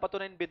una, wala pa to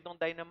na inbid ng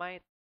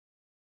dynamite.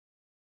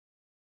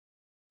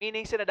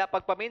 Meaning sinada,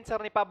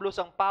 pagpaminsar ni Pablo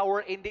sang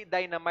power, hindi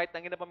dynamite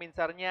ang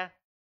ginapaminsar niya.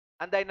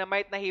 Ang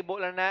dynamite na hibo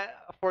lang na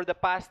for the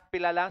past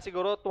pila lang,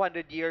 siguro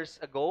 200 years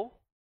ago.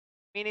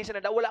 Meaning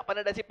sinada, wala pa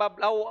na si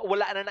Pablo,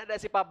 wala na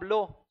si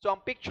Pablo. So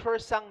ang picture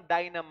sang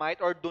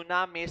dynamite or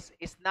dunamis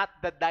is not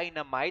the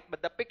dynamite,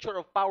 but the picture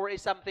of power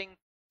is something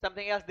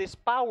else. This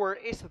power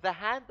is the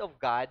hand of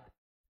God,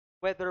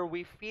 whether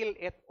we feel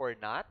it or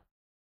not,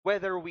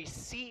 whether we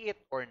see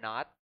it or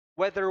not,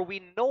 whether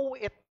we know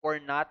it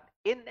or not,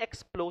 in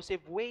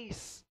explosive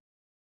ways.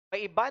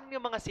 May iban nga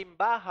mga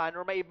simbahan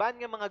or may iban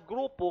nga mga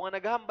grupo nga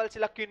naghambal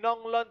sila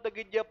kinanglan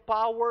tagidya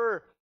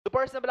power. The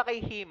person na bala kay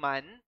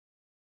Himan,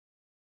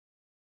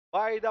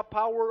 by the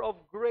power of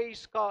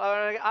grace,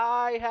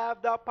 I have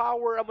the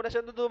power. Amo na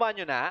siya tutuman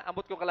nyo na.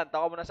 Ambot ko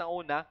kalantaw, amo na sang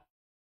una.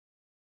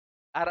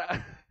 Ara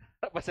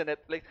pa sa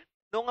Netflix.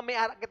 Nung may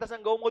ara kita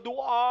sang go mo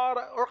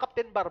duar or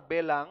Captain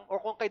Barbell lang or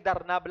kung kay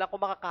Darnab lang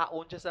kung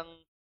makakaon siya sang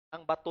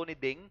ang bato ni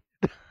Ding.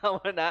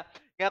 Tama na.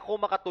 Nga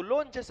kung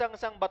makatulon siya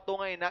sang bato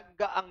ngayon na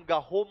ang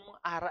gahom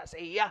ara sa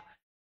iya.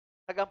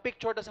 Tagang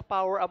picture na sa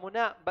power amo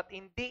na. But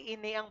hindi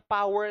ini ang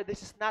power.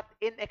 This is not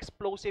in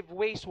explosive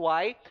ways.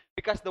 Why?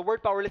 Because the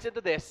word power, listen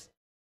to this.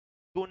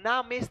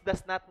 Dunamis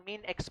does not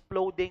mean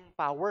exploding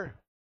power.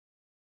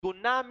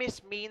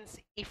 Dunamis means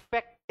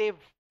effective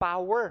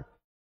power.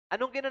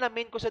 Anong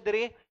ginanamin ko sa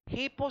diri?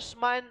 Hipos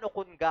man o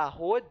kun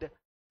gahod,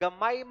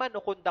 gamay man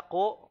o kun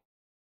dako,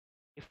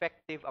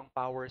 effective ang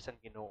power sang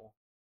Ginoo.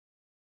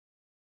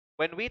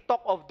 When we talk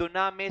of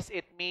dunamis,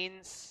 it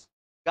means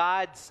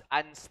God's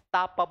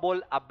unstoppable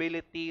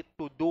ability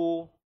to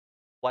do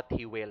what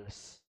He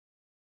wills.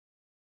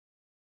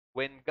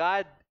 When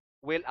God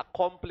will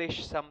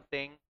accomplish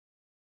something,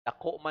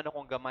 dako man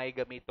akong gamay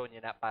gamiton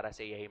niya na para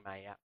sa iya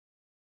himaya.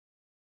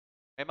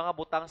 May mga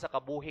butang sa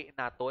kabuhi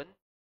naton,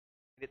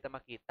 hindi ta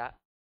makita,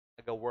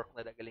 nag-work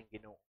na dagaling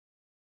Ginoo.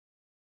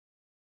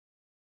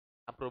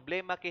 Ang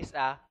problema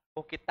kisa,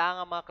 kung kita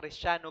nga mga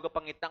Kristiyano,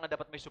 kapangita nga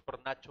dapat may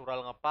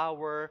supernatural nga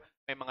power,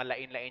 may mga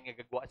lain-lain nga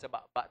gagawa sa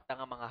bata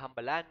nga mga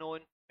hambalanon,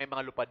 may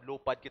mga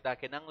lupad-lupad kita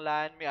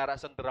kinanglan, may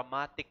arasang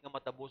dramatic nga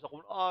matabusa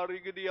kung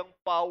ari gidi ang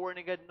power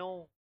ni God.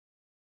 No.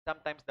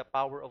 Sometimes the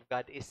power of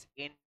God is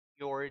in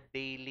your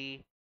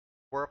daily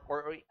work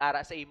or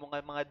ara sa imo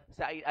nga mga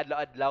sa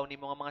adlaw-adlaw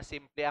nimo nga mga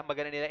simple ang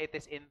magana nila it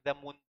is in the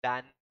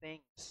mundane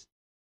things.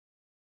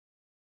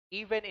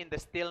 Even in the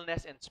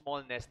stillness and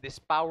smallness, this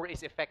power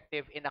is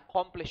effective in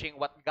accomplishing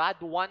what God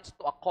wants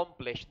to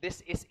accomplish. This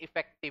is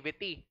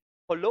effectivity.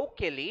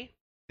 Colloquially,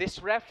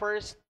 this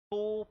refers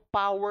to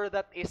power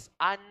that is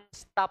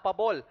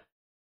unstoppable.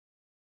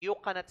 You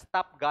cannot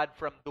stop God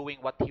from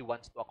doing what He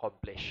wants to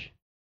accomplish.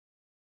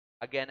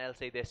 Again, I'll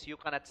say this. You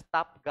cannot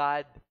stop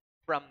God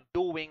from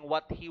doing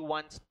what He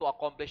wants to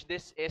accomplish.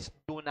 This is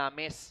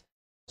dunamis.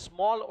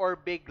 Small or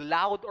big,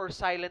 loud or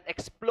silent,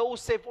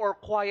 explosive or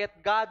quiet,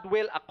 God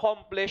will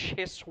accomplish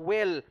His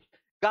will.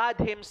 God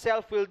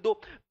Himself will do.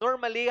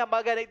 Normally, ang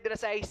magaling din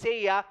sa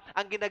Isaiah,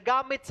 ang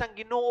ginagamit sang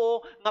Ginoo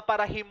nga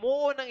para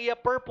himuon ang iya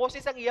purpose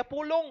is ang iya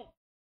pulong.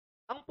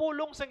 Ang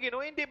pulong sang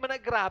Ginoo hindi man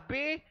na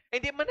grabe,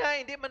 hindi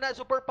man na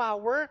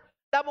superpower.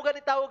 Damo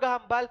gani tao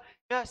gahambal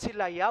nga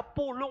sila ya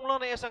pulong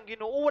lang na iya sang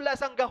Ginoo, wala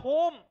sang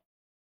gahom.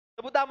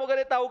 Nabuta mo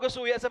ganit tao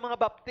gasuya sa mga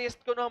Baptist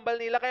kuno hambal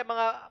nila kay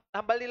mga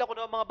hambal nila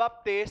kuno mga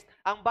Baptist,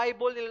 ang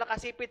Bible nila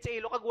nakasipit sa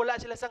ilo kag wala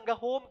sila sang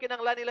gahom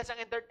kinanglan nila sang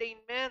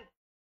entertainment.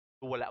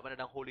 Wala man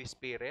na ng Holy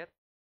Spirit.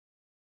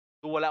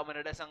 Wala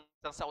man na sang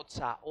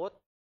saot-saot.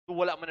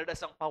 Wala man na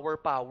sang power.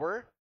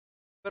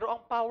 Pero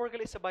ang power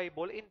gali sa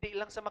Bible hindi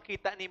lang sa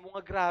makita nimo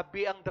nga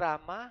grabe ang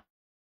drama.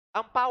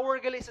 Ang power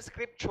gali sa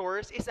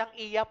scriptures is ang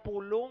iya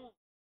pulong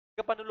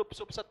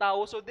kapanulupsop sa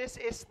tao. So this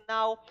is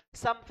now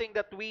something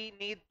that we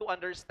need to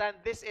understand.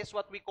 This is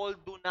what we call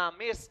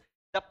dunamis,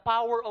 the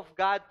power of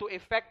God to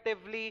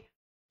effectively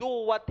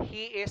do what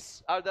He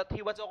is, or that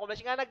He wants to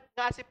accomplish.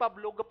 Nga si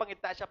Pablo,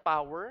 kapangita siya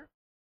power.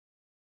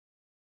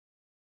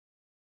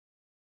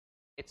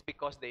 It's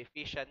because the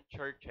Ephesian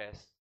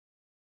churches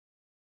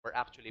were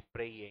actually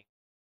praying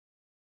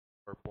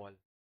for Paul.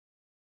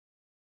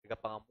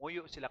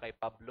 Nagapangamuyo sila kay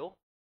Pablo.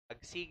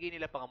 Agsige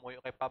nila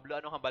pangamuyo kay Pablo.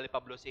 Anong hambal ni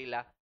Pablo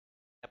sila?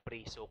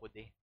 Napriso ko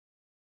di.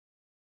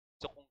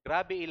 So kung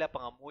grabe ila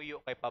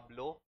pangamuyo kay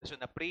Pablo, so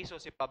napriso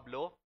si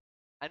Pablo,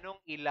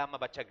 anong ila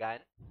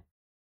mabatyagan?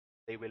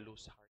 They will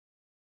lose heart.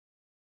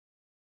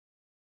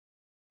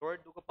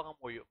 Lord, dugo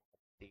pangamuyo mo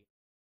kapatid.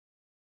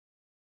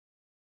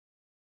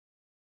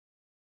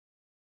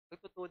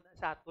 Nagtutun na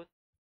sa aton.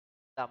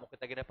 Damo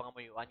kita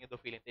ginapangamuyuan, yung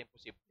do feeling tayo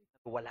imposible.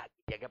 Wala,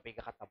 gitiyaga pa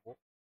yung kakatabo.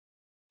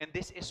 And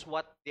this is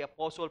what the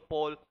Apostle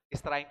Paul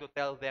is trying to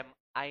tell them.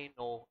 I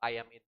know I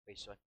am in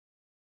prison.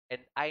 And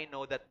I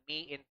know that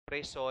me in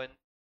prison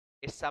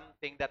is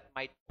something that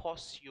might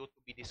cause you to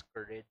be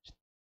discouraged.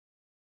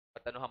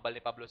 But ano hambal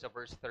ni Pablo sa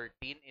verse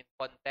 13 in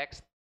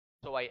context?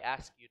 So I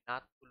ask you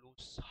not to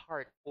lose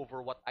heart over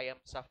what I am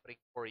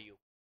suffering for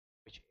you,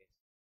 which is.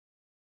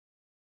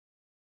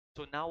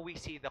 So now we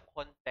see the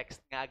context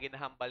nga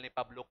ginahambal ni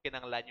Pablo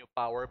kinanglan yung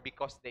power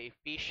because the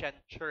Ephesian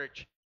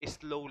church is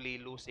slowly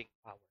losing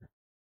power.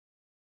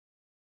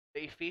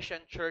 The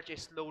Ephesian church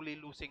is slowly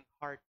losing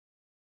heart.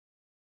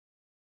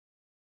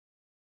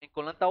 And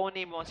kung lang taon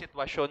ni mo ang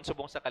sitwasyon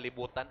subong sa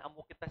kalibutan,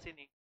 amo kita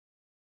sining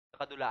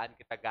nakadulaan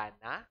kita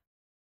gana,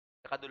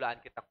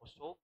 nakadulaan kita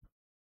kusog,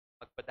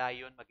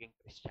 magpadayon maging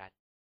Kristiyano.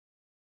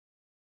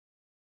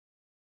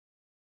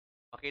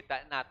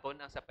 Makita naton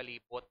ang sa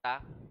palibot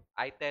ha.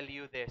 I tell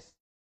you this,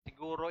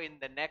 siguro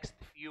in the next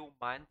few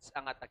months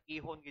ang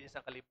atakihon gid sa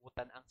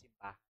kalibutan ang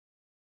simbahan.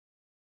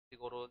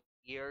 Siguro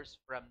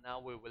years from now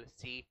we will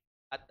see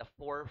at the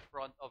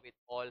forefront of it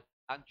all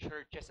ang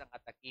churches ang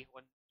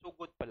atakihon.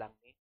 Sugod pa lang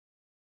ni.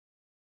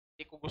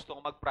 Hindi ko gusto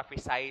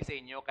mag-prophesy sa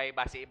inyo kay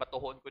base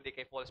ibatuhon ko di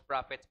kay false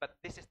prophets, but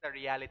this is the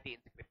reality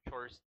in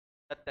scriptures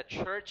that the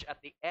church at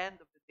the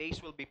end of the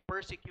days will be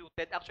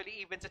persecuted. Actually,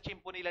 even sa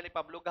chimpo nila ni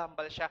Pablo,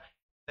 gahambal siya,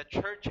 the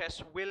churches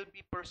will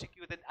be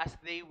persecuted as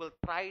they will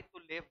try to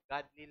live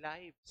godly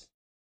lives.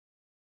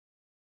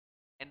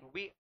 And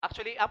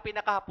actually, ang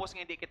pinakahapos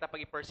nga hindi kita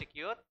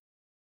pag-persecute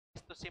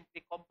is to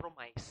simply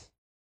compromise.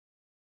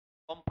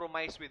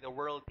 Compromise with the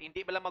world.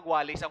 Hindi ba lang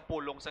magwali sang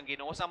pulong sang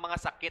Ginoo, sang mga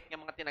sakit nga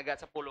mga tinaga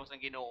sa pulong sang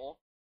Ginoo?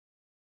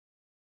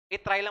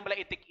 I-try lang bala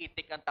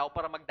itik-itik ang tao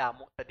para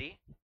magdamo tadi.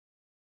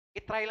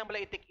 I-try lang bala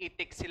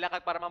itik-itik sila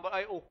kag para mambal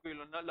ay okay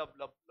lang na love.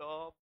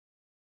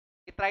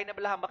 I-try na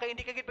bala maka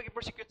hindi ka gid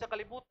pag-persecute sa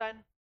kalibutan.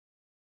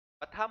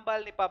 But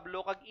hambal ni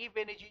Pablo kag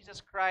even ni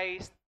Jesus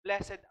Christ,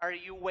 blessed are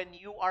you when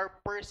you are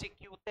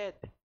persecuted.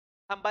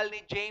 Hambal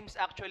ni James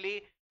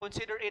actually,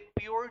 consider it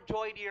pure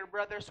joy, dear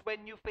brothers,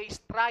 when you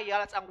face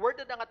trials. Ang word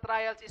na nga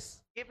trials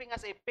is giving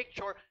us a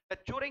picture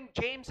that during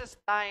James's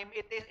time,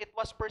 it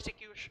was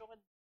persecution.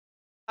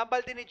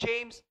 Hambal din ni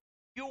James,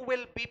 you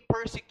will be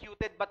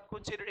persecuted, but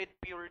consider it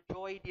pure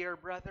joy, dear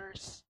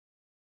brothers.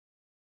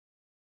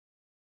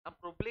 Ang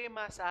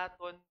problema sa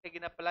aton, kay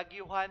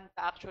ginapalagyuhan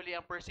ta actually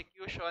ang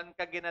persecution,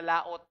 kag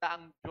ginalaot ta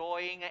ang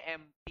joy nga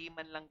empty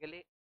man lang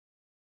gali.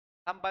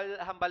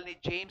 Hambal ni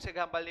James, kag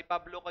hambal ni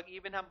Pablo, kag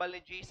even hambal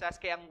ni Jesus,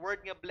 kay ang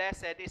word nga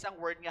blessed is ang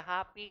word nga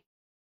happy.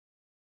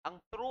 Ang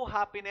true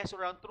happiness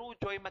or ang true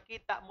joy,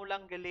 makita mo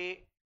lang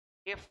gali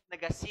if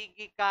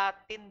nagasigi ka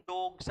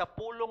tindog sa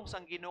pulong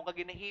sang Ginoo,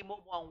 kag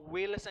ginahimo mo ang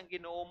will sang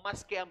Ginoo,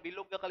 maski ang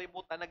bilog nga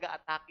kalibutan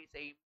nagaatake sa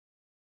imo.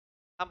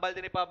 Hambal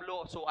din ni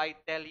Pablo, so I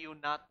tell you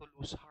not to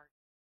lose heart.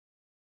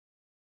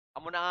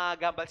 Amo na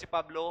nga gambal si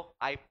Pablo,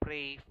 I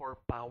pray for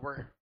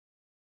power.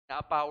 Na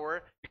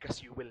power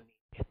because you will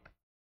need it.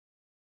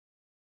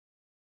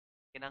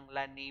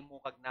 Kinanglan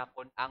nimo kag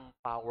nakon ang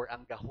power,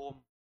 ang gahom.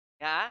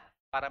 Nga,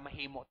 para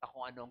mahimo ta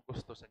kung ano ang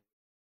gusto sa Dios.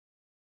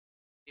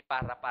 Di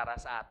para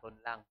sa aton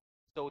lang.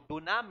 So,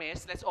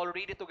 dunamis, let's all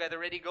read it together.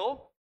 Ready,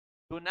 go?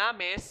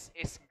 Dunamis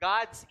is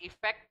God's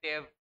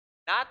effective,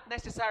 not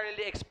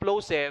necessarily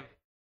explosive,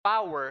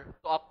 power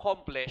to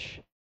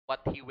accomplish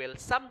what He will.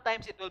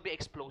 Sometimes it will be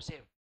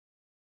explosive.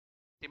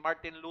 Si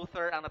Martin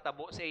Luther ang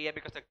natabo sa iya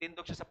because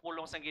nagtindog siya sa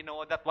pulong sang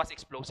Ginoo, that was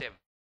explosive.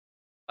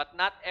 But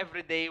not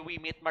every day we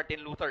meet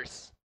Martin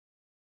Luthers.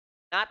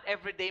 Not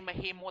every day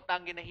mahimo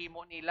ang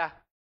ginahimo nila.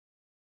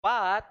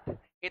 But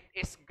it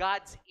is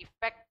God's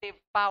effective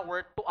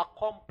power to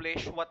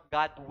accomplish what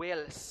God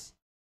wills.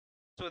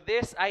 So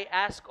this I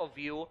ask of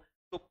you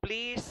to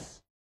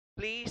please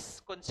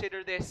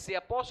consider this. Si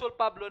Apostle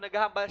Pablo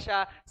naghambal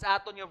siya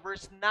sa aton yung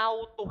verse,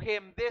 now to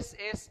Him. This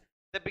is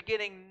the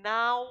beginning,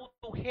 now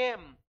to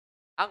Him.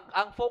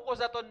 Ang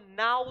focus natin,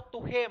 now to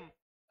Him.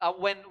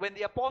 When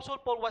the Apostle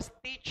Paul was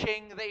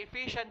teaching the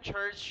Ephesian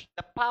church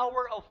the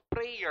power of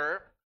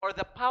prayer or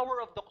the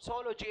power of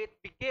doxology, it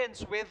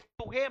begins with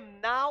to Him,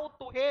 now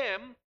to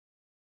Him.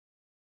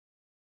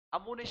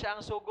 Amo ni siya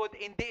ang sugod,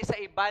 hindi sa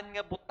iban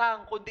nga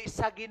butang, kundi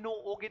sa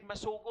Ginoo gid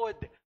masugod.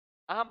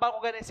 Ang hambal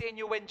ko ganin sa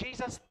inyo, when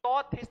Jesus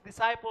taught His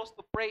disciples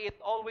to pray, it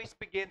always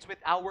begins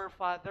with our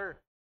Father.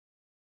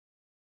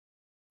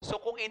 So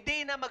kung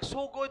hindi na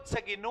magsugod sa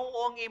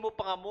Ginoo ang imo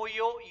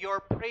pangamuyo, your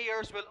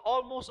prayers will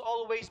almost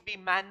always be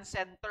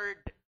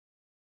man-centered.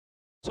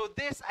 So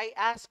this I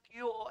ask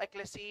you, O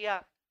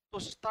Ecclesia,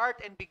 to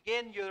start and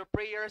begin your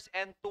prayers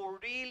and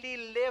to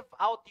really live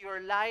out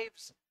your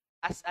lives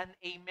as an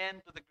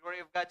amen to the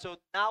glory of God. So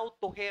now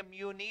to Him,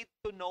 you need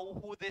to know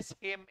who this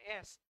Him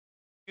is.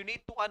 You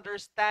need to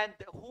understand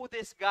who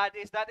this God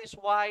is. That is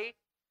why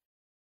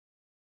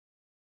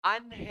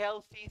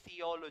unhealthy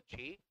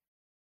theology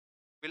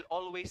will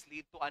always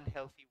lead to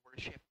unhealthy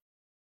worship.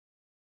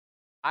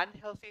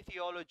 Unhealthy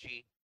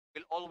theology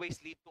will always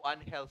lead to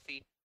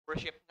unhealthy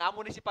worship. Nga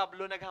mo ni si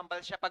Pablo,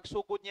 naghambal siya,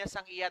 pagsugod niya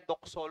sang iya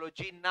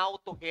doxology, now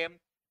to Him,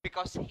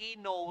 because he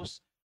knows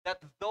that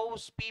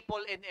those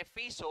people in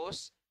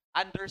Ephesus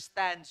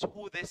understands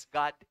who this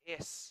God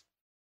is.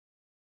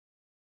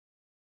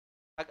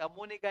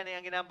 Pag-amuni ka na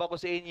ang ginamba ko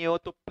sa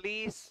inyo to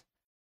please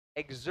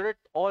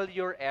exert all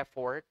your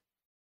effort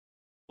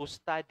to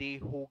study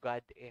who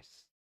God is.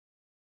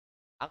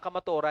 Ang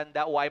kamatuoran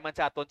da uay man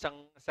sa aton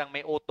sang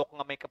may utok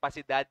nga may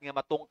kapasidad nga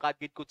matungkad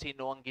gid kung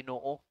sino ang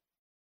Ginoo.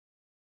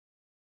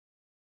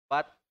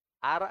 But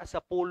ara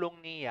sa pulong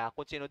niya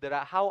kung sino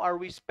dira, how are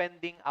we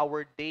spending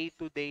our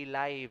day-to-day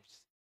lives?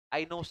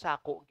 I know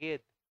sako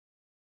gid.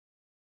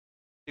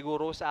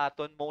 Siguro sa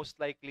aton most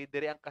likely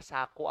diri ang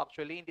kasako,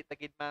 actually hindi ta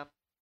gid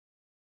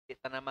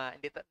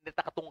hindi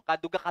ta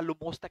katungkad duga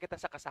kalumusta kita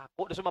sa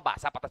kasako. So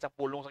mabasa pa ta sa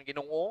pulong sang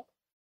Ginoo.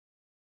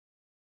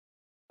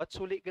 But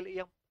suli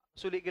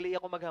gali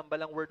ako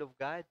maghambal ang Word of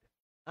God.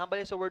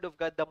 Hambal sa Word of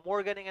God, the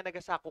more gani nga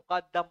nagasako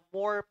ka, the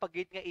more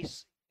pagid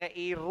nga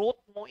i-root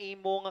mo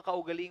imo nga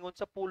kaugalingon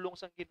sa pulong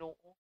sang Ginoo.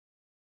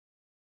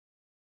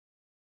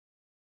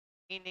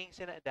 Meaning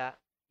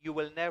sinada, you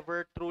will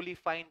never truly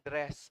find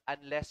rest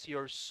unless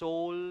your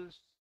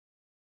souls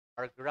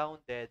are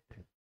grounded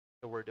in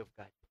the Word of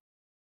God.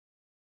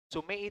 So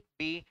may it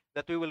be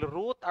that we will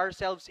root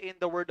ourselves in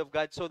the Word of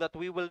God so that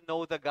we will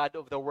know the God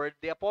of the Word.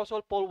 The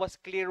Apostle Paul was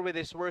clear with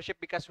his worship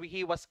because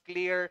he was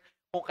clear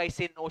kung kay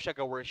sino siya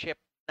ga-worship.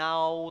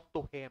 Now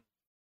to Him.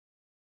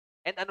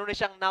 And ano na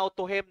siyang now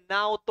to Him?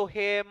 Now to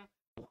Him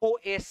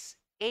who is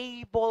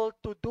able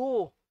to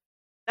do.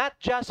 Not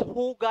just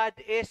who God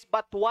is,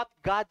 but what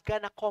God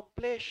can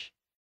accomplish.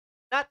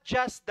 Not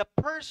just the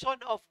person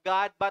of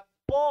God, but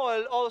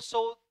Paul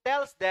also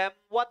tells them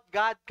what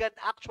God can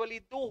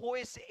actually do, who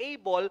is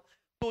able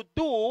to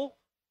do.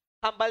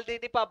 Hambal din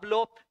ni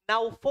Pablo,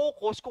 now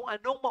focus kung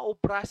anong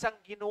maubra sang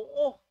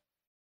Ginoo.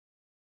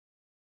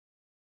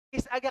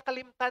 Kis aga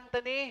kalimtan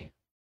ta ni.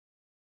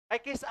 Ay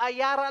kis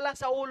ayara lang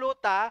sa ulo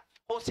ta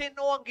kung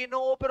sino ang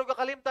Ginoo, pero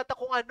gakalimtan ta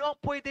kung ano ang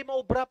pwede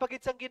maubra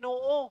pagit sang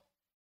Ginoo.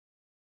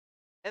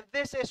 And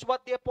this is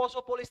what the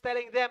Apostle Paul is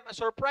telling them.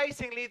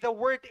 Surprisingly, the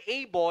word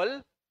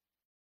able,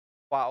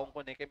 waong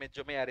ko ni kay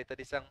medyo may ari ta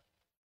disang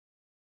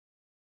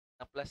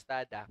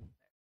plastada.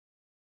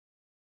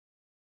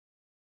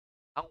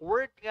 Ang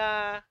word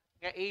nga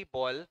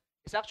able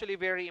is actually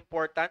very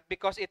important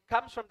because it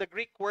comes from the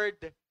Greek word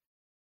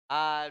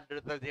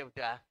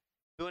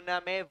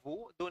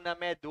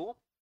dunamedu,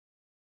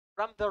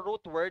 from the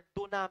root word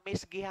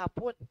dunamis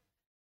gihapon.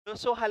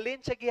 So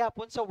halin siya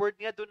gihapon sa word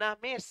nga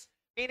dunamis.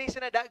 Meaning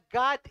sinada,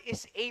 God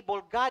is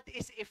able, God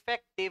is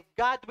effective,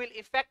 God will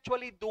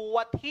effectually do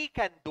what He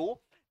can do.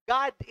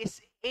 God is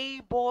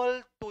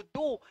able to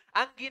do.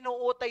 Ang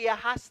Ginoo tayo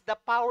has the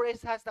power,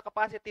 has the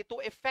capacity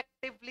to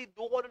effectively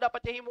do kung ano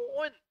dapat niya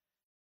himuon.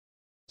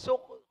 So,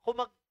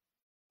 kung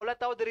wala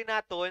tao din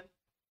naton,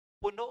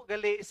 puno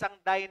gali isang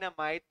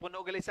dynamite,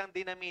 puno gali isang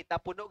dinamita,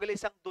 puno gali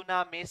isang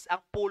dunamis ang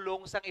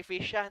pulong sang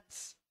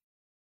Ephesians.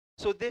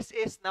 So this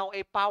is now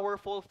a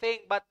powerful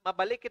thing. But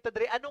mabalik kita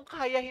diri, anong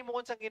kaya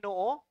himuon sang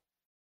Ginoo?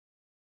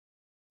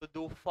 To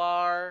do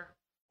far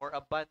more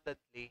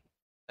abundantly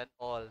than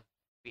all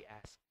we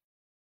ask.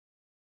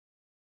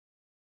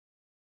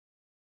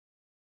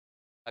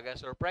 Aga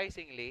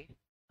surprisingly,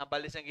 ang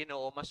balis ng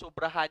Ginoo,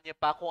 masubrahan niya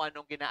pa kung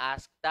anong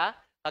gina-ask ta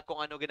at kung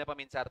anong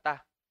ginapaminsar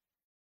ta.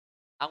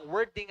 Ang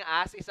word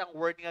nga ask is ang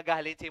word nga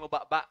gahalin sa imo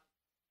baba.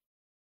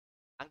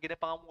 Ang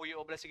ginapangamuyo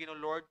obla sa Ginoo,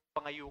 Lord,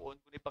 pangayuon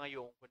kundi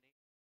pangayuon kundi.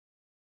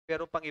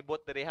 Pero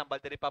pangibot diri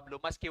hambal diri Pablo,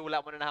 maski wala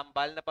mo na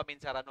nahambal na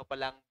paminsaran mo pa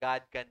lang,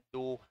 God can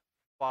do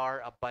far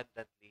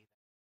abundantly.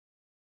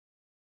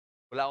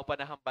 Wala mo pa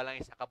nahambal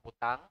ang isa ka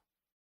butang,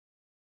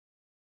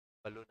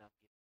 balo na.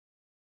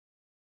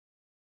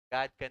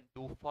 God can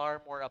do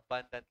far more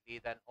abundantly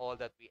than all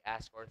that we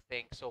ask or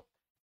think. So,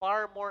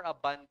 far more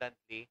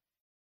abundantly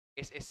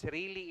is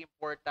really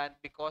important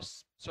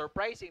because,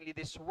 surprisingly,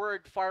 this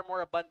word, far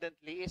more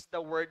abundantly, is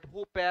the word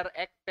huper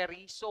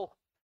ekperiso.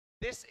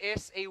 This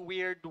is a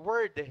weird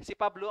word. Si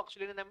Pablo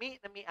actually na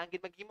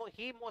angin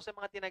maghimo sa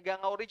mga tinaga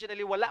nga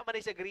originally wala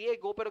man sa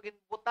Griego pero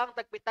ginbutang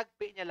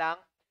tagpi-tagpi niya lang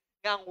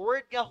nga ang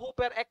word nga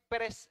huper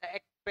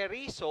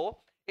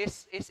ekperiso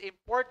is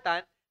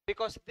important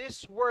because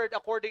this word,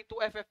 according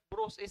to F.F.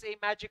 Bruce, is a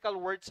magical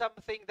word,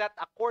 something that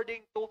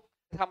according to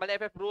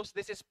F.F. Bruce,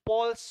 this is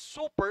Paul's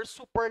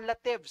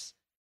superlatives.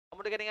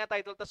 Ang mga nga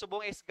title ta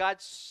subong is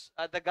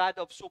the God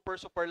of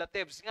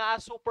superlatives.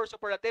 Nga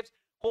superlatives,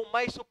 kung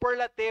may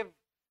superlative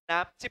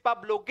na si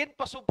Pablo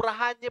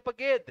ginpasubrahan niya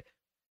pagid.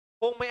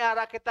 Kung may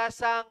ara kita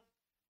sa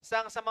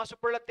mga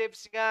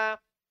superlatives nga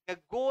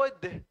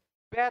good,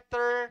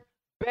 better,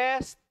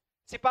 best,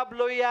 si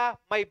Pablo ya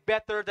may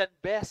better than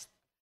best.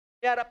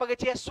 Yara pagid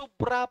siya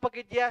sobra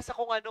pagid siya sa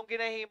kung anong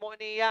ginahimo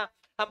niya.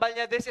 Hambal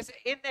niya, this is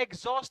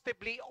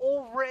inexhaustibly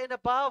over and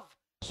above.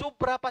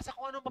 Sobra pa sa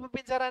kung anong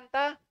mapipinsaran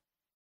ta.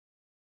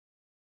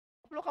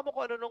 Pablo ka mo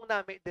kung ano nung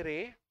nami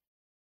dire.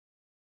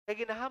 Kaya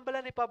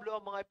ginahambalan ni Pablo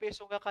ang mga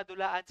Epeso nga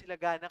kadulaan sila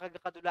gana,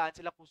 kadulaan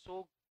sila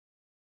kusog.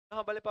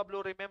 Nahambal ni Pablo,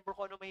 remember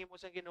kung ano mahimo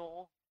sa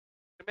Ginoo.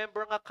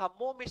 Remember nga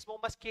kamo mismo,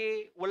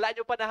 maski wala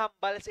nyo pa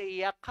nahambal sa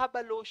iya,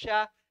 kabalo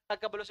siya,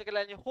 kagkabalo siya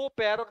kailan niyo,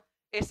 huper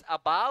is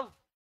above,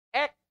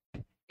 ek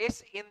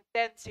is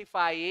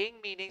intensifying,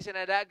 meaning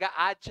sinada,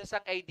 ga-add siya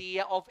sang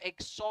idea of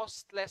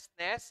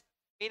exhaustlessness,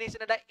 meaning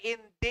sinada,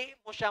 hindi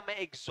mo siya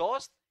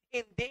ma-exhaust,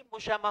 hindi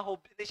siya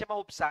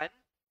mahubsan.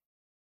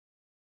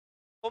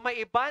 Kung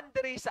may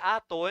boundary sa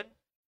aton,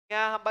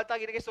 nga hambal ta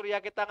gini istorya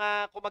kita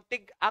nga kung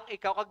magtig-ang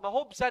ikaw kag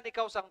mahubsan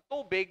ikaw sang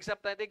tubig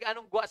samtang tig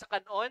anong guwa sa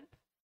kanon?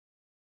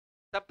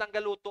 Samtang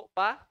galuto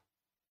pa?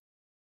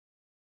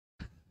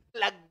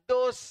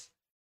 Lagdos.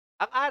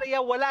 Ang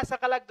area wala sa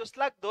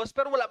kalagdos-lagdos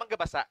pero wala man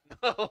gabasa.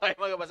 Wala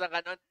man gabasa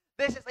kanon.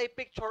 This is a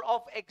picture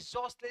of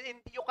exhausted.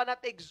 You cannot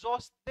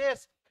exhaust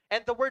this.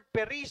 And the word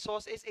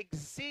perisos is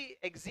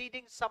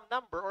exceeding some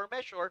number or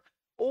measure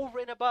over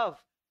and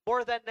above,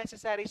 more than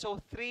necessary. So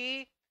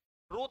 3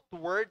 root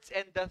words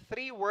and the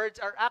 3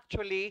 words are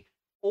actually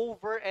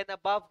over and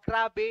above.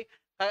 Grabe,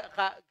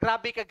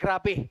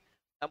 grabe.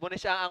 Amo na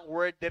siya ang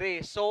word dire.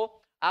 So,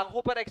 ang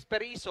huper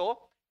eksperiso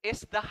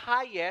is the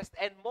highest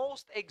and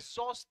most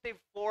exhaustive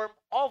form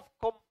of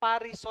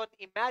comparison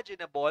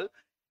imaginable,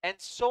 and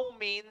so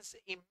means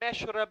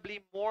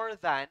immeasurably more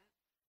than,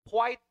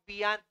 quite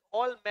beyond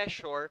all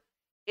measure,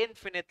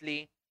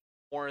 infinitely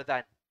more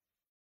than.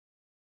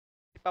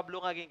 Si Pablo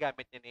nga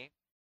gingamit niya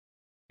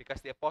because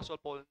the Apostle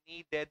Paul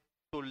needed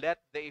to let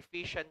the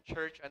Ephesian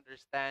church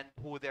understand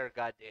who their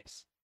God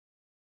is.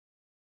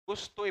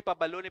 Gusto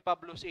ipabalo ni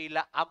Pablo sa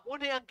ila, amo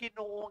na ang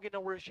Ginoo nga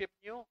gina-worship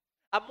nyo.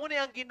 Amo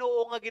na ang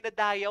Ginoo nga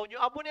ginadayaw nyo.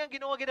 Amo na ang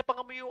Ginoo nga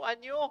ginapangamuyuan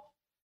nyo.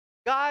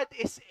 God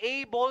is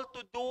able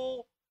to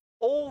do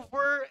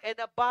over and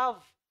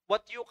above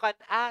what you can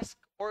ask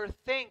or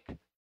think.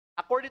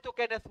 According to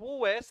Kenneth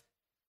West,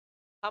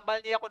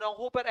 hambal niya ko ng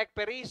huper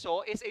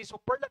ekperiso is a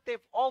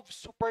superlative of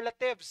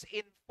superlatives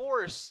in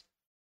force.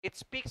 It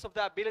speaks of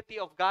the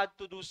ability of God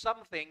to do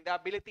something, the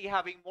ability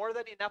having more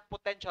than enough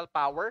potential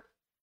power,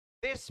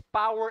 this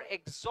power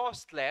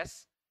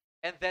exhaustless,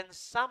 and then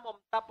some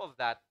on top of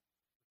that.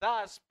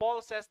 Thus,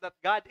 Paul says that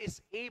God is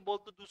able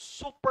to do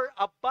super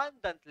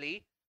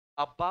abundantly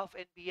above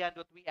and beyond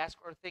what we ask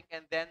or think,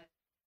 and then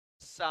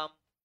some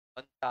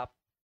on top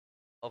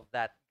of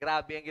that.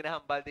 Grabe ang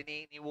ginahambal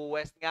din ni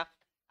West nga,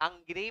 ang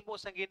ginimo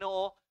sa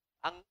Ginoo,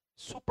 ang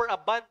super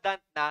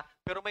abundant na,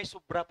 pero may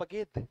sobra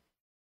pagid.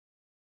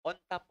 On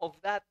top of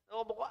that,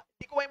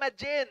 di ko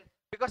ma-imagine,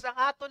 because ang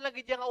aton lang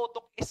gid nga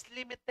utok is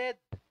limited.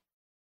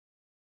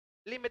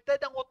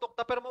 Limited ang utok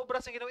ta, pero maobra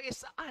sa Ginoo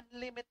is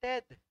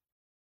unlimited.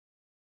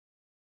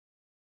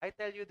 I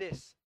tell you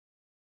this,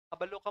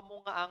 kabalo ka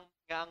mo nga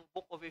ang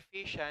book of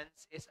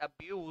Ephesians is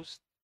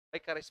abused by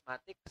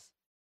charismatics.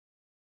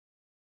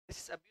 This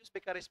is abused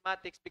by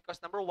charismatics because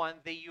number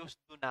 1, they use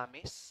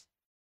dunamis.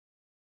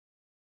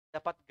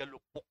 Dapat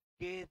galupok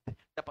gid,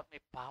 dapat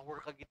may power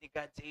ka gid ni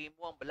God sa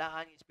imo, ang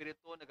balahan ng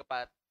espiritu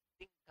nagapat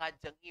tingkad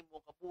sang imo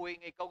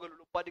kabuhi nga ikaw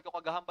galulupad ikaw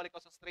kagahambal ikaw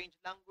sa strange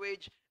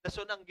language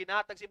dason ang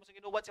ginatag sa imo sa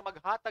ginuwat sa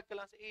maghatag ka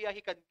lang sa iya,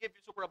 he can give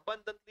you super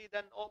abundantly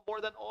than all, more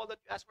than all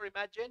that you ask or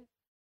imagine.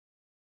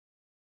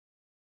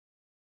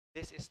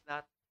 This is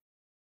not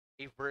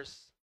a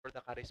verse for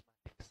the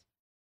charismatics.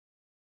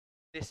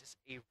 This is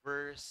a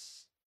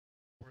verse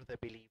for the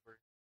believer.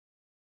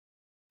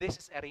 This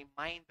is a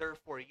reminder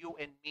for you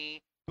and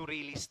me to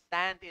really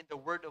stand in the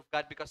Word of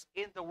God, because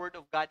in the Word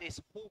of God is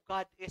who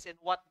God is and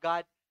what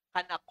God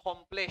can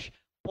accomplish.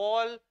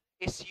 Paul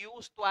is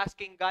used to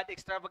asking God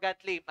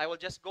extravagantly. I will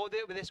just go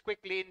there with this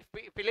quickly. In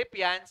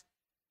Philippians,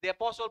 the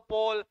Apostle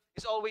Paul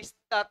is always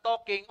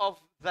talking of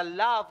the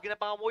love.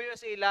 Ginapangamuyo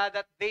sa ila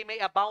that they may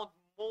abound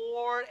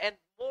more and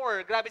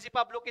more. Grabe si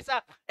Pablo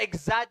kisa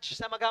exage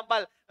sa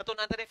magambal.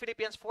 Natunan ta ni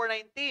Philippians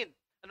 4:19.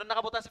 Ano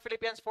nakabutan sa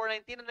Philippians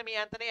 4:19 na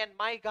namiyan ta ni, and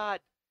my God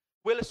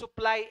will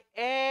supply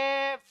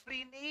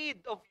every need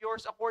of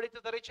yours according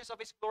to the riches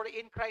of His glory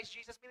in Christ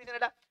Jesus. Meaning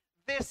nila,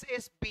 this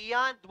is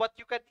beyond what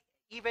you can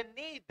even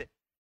need,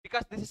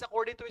 because this is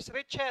according to His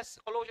riches.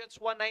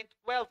 Colossians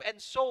 1:9-12. And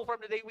so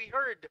from the day we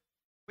heard,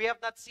 we have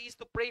not ceased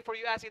to pray for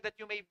you, asking that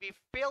you may be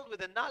filled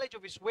with the knowledge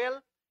of His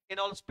will in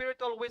all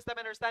spiritual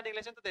wisdom and understanding.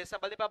 Listen to this,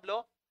 sabi ni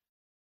Pablo,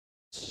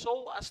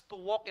 so as to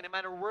walk in a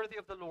manner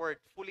worthy of the Lord,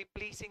 fully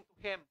pleasing to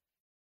Him,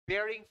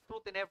 bearing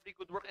fruit in every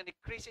good work and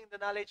increasing the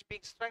knowledge,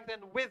 being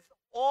strengthened with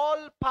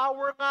all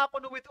power. Nga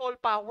ako no, with all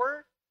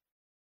power.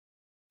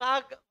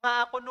 Nga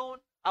ako no,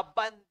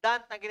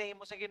 abundant na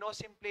ginahimo sa Ginoo.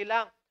 Simple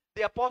lang.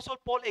 The Apostle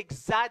Paul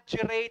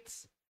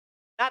exaggerates,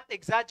 not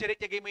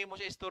exaggerate, yung mo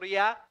sa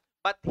istorya,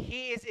 but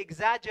he is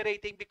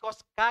exaggerating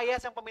because kaya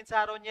sang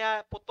paminsaro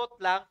niya, putot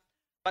lang,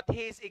 but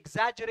he is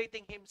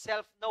exaggerating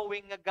himself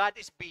knowing nga God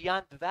is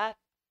beyond that.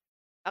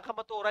 Ang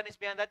kamatuoran is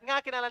beyond that.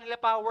 Nga kinala nila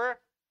power,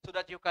 so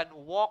that you can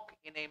walk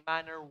in a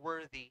manner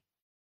worthy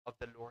of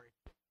the Lord.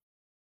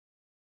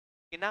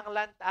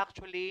 Kinanglan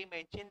actually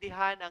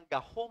maintindihan ang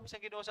gahom sa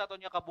Ginoo sa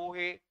aton nga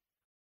kabuhi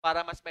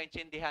para mas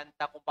maintindihan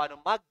ta kung paano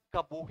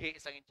magkabuhi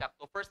sa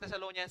insakto. 1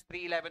 Thessalonians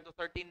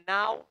 3:11-13.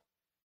 Now,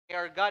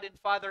 our God and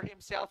Father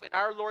Himself and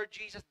our Lord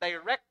Jesus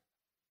direct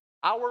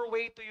our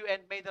way to you,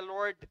 and may the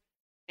Lord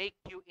make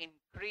you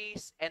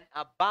increase and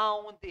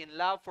abound in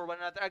love for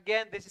one another.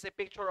 Again, this is a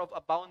picture of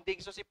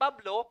abounding. So si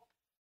Pablo,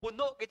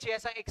 puno gid siya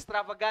sa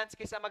extravagance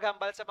kaysa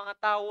maghambal sa mga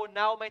tao.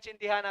 Now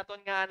maintindihan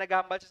naton nga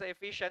naghambal siya sa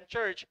Ephesian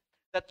church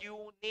that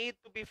you need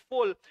to be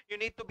full, you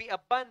need to be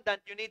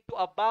abundant, you need to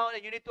abound,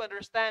 and you need to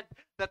understand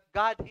that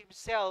God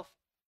Himself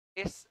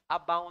is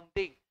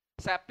abounding.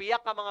 Sa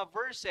piyak ka mga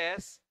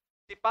verses,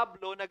 si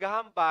Pablo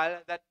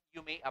naghahambal that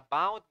you may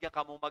abound, nga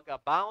kamo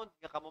mag-abound,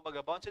 nga kamo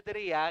mag-abound sa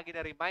diriya,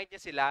 gina-remind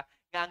niya sila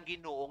nga ang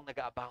Ginoong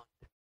nag-abound.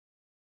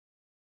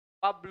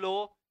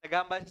 Pablo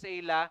naghahambal sa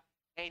ila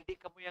nga hindi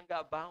kamo yang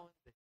ga-abound.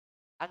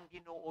 Ang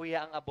Ginoo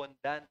ya ang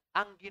abundant.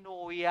 Ang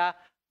Ginoo ya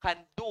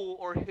can do,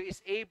 or He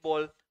is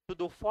able to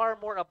do far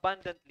more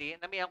abundantly.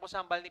 Namihan ko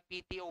sambal ni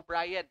P.T.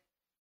 O'Brien.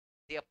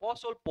 The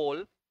Apostle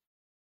Paul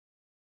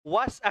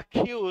was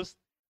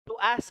accused to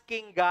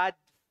asking God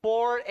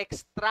for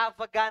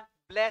extravagant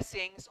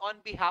blessings on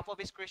behalf of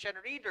his Christian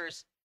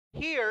readers.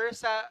 Here,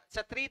 sa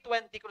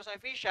 3:20 ko sa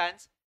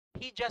Ephesians,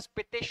 he just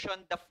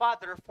petitioned the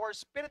Father for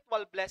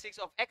spiritual blessings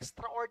of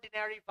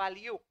extraordinary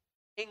value,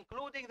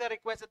 including the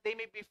request that they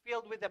may be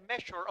filled with the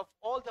measure of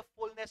all the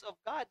fullness of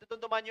God.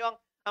 Tutunduman nyo ang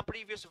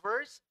previous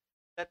verse,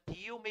 that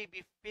you may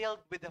be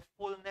filled with the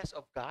fullness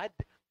of God.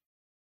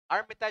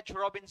 Armitage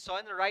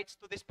Robinson writes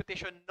to this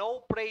petition,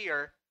 no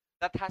prayer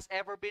that has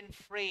ever been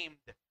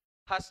framed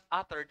has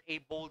uttered a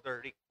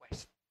bolder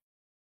request.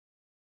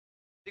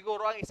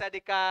 Siguro ang isa di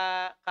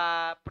ka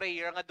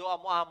prayer nga doa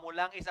mo amo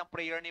lang isang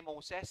prayer ni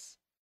Moses,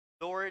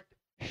 Lord,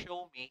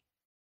 show me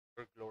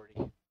your glory.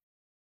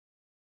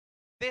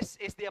 This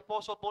is the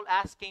Apostle Paul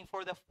asking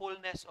for the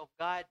fullness of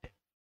God.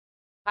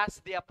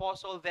 Has the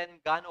Apostle then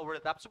gone over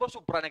the top?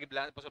 Sobra na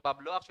gibla Apostle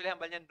Pablo. Actually,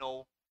 hambal niya,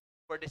 no.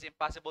 For it is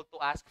impossible to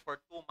ask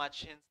for too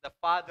much, since the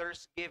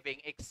Father's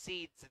giving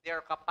exceeds their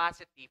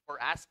capacity for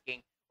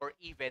asking or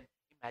even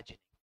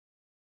imagining.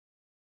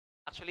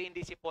 Actually,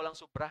 hindi si Paul ang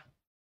sobra.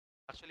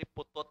 Actually,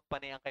 putot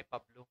pa niya kay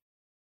Pablo.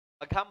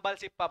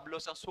 Maghambal si Pablo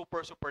sa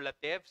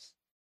superlatives,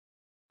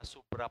 na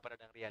sobra pa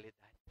na ng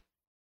realidad.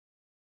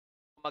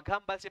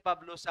 Maghambal si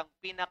Pablo sang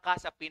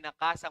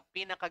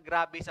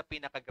pinakagrabe sa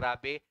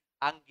pinakagrabe,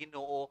 ang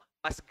Ginoo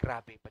mas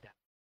grabe pa da.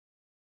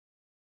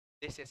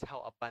 This is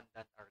how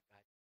abundant our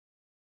God.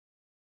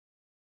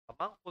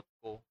 Pamangkot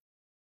ko,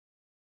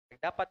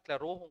 dapat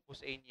klarohon ko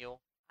sa inyo,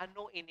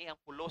 ano ini ang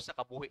pulos sa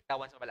kabuhi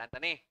tawan sa balanta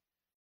ni.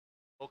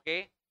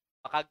 Okay?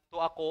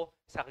 Makagto ako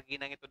sa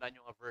kaginang ito na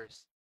yung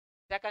verse.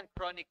 2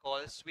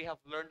 Chronicles, we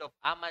have learned of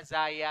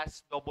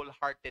Amaziah's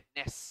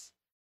double-heartedness.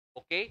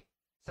 Okay?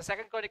 Sa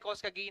 2 Chronicles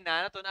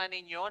kagina, natunan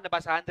ninyo,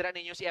 nabasahan dira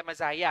ninyo si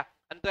Amaziah.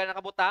 Ano tayo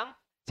nakabutang?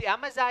 Si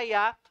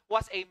Amaziah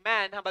was a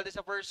man, hambal din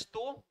sa verse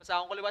 2,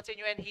 masahong ko liwat sa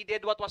inyo, and he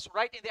did what was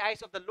right in the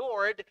eyes of the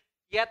Lord,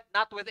 yet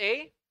not with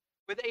a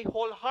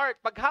whole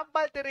heart.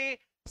 Paghambal diri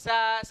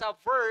sa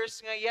verse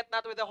nga yet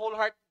not with a whole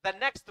heart, the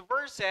next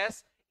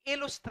verses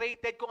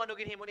illustrated kung ano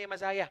ginhimo ni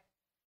Amazaya.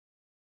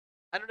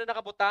 Ano na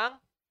nakabutang?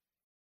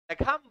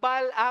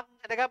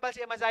 Naghambal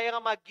si Amazaya nga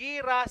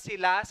magira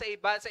sila sa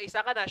isa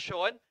ka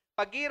nasyon.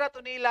 Pagira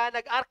to nila,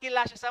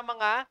 nag-arkila siya sa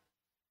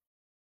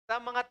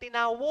mga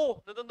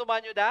tinawo. Nunduman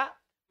nyo da?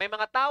 May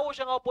mga tao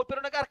siya nga upod, pero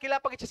nag-arkila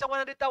pag siya sa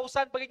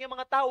 100,000 pag yung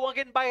mga tao ang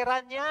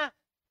ginbayran niya.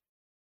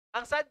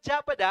 Ang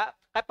sadya pa da,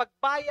 kapag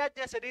bayad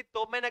niya sa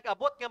dito, may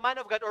nag-abot nga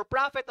man of God or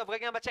prophet of God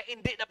nga matya,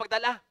 hindi na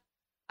pagdala.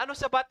 Ano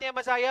sabat niya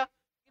Amazaya?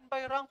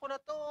 Ginbayran ko na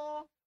to.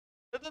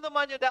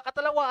 Nunduman nyo da,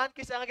 katalawaan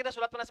kisa ang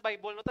ginasulat pa na sa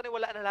Bible, no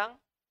wala na lang.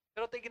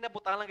 Pero ito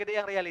ginabutang lang ganda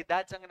yung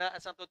realidad sa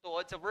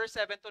tutuod. Sa verse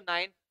 7 to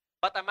 9,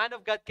 but a man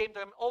of God came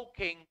to him, O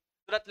king,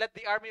 do not let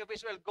the army of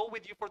Israel go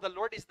with you, for the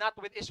Lord is not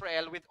with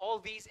Israel, with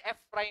all these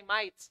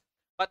Ephraimites.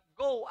 But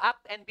go,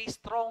 act, and be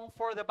strong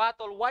for the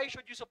battle. Why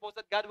should you suppose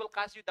that God will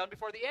cast you down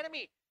before the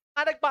enemy?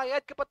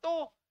 Nagbayad ka pa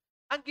to.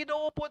 Ang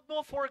ginuupod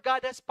mo, for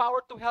God has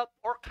power to help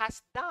or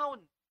cast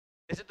down.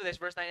 Listen to this,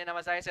 verse 9, and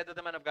Amazaya said to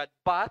the man of God,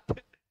 but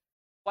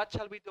what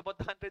shall we do about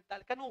the 100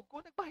 talent?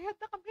 Kanugo, nagbayad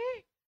na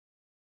kami.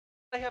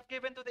 I have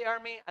given to the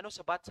army. Ano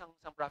sabat sang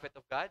prophet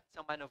of God,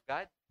 sang man of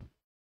God?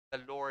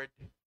 The Lord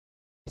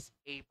is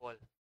able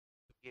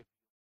to give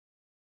you.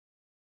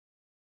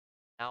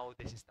 Now,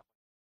 this is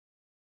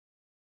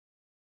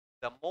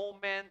the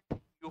moment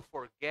you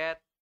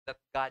forget that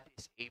God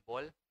is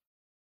able,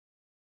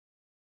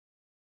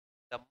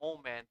 the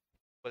moment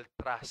you will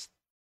trust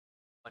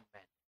on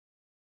men.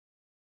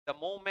 The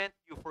moment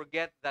you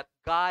forget that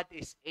God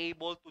is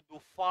able to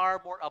do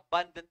far more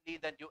abundantly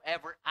than you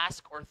ever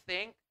ask or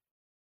think,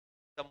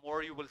 the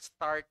more you will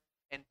start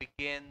and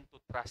begin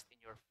to trust in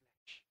your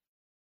flesh.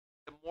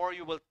 The more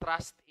you will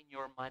trust in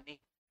your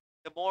money.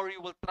 The more you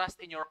will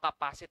trust in your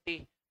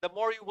capacity. The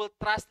more you will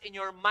trust in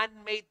your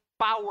man-made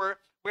power,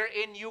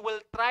 wherein you will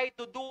try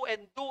to do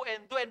and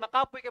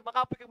makapoy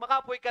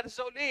ka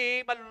sa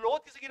uli,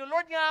 malulod kasi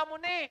ginulord nga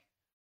mo ni.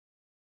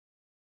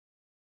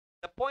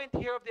 The point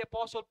here of the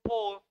Apostle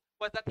Paul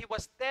was that he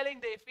was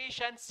telling the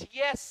Ephesians,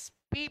 yes,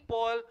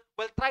 people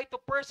will try to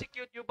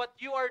persecute you, but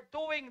you are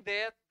doing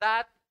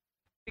that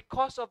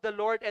because of the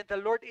Lord, and the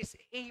Lord is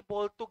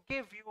able to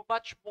give you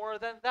much more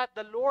than that.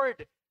 The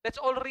Lord, let's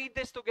all read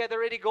this together.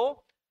 Ready,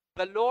 go?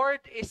 The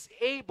Lord is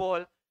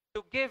able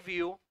to give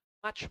you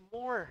much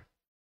more.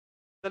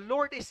 The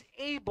Lord is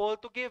able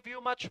to give you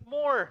much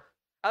more.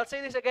 I'll say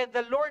this again.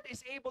 The Lord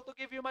is able to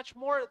give you much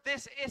more.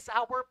 This is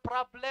our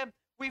problem.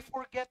 We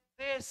forget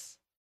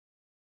this.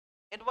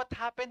 And what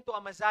happened to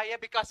Amaziah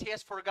because he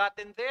has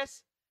forgotten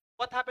this?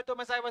 What happened to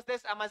Amaziah was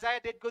this.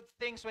 Amaziah did good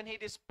things when he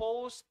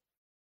disposed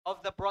of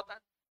the brought.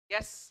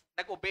 Yes,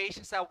 nag-obey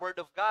siya sa word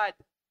of God.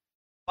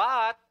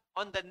 But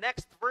on the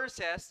next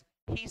verses,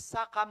 he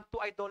succumbed to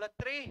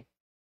idolatry.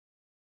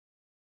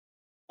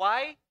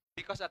 Why?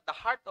 Because at the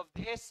heart of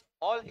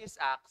all his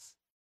acts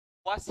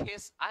was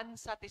his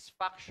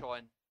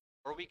unsatisfaction,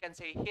 or we can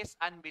say his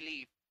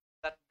unbelief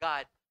that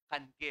God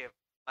can give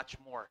much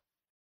more.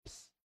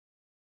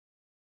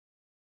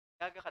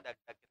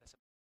 Gagakadagdag kita sa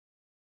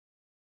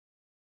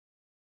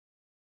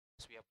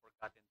we have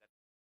forgotten that.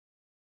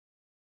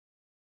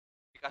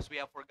 Because we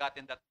have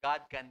forgotten that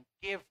God can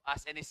give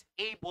us and is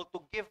able to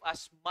give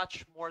us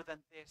much more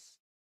than this.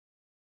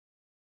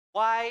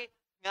 Why?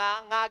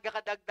 Nga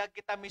gakadagdag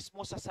kita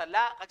mismo sa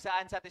sala, kag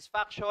sa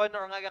unsatisfaction,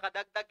 or nga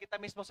gakadagdag kita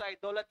mismo sa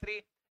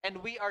idolatry, and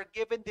we are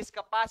given this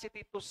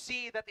capacity to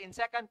see that in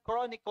 2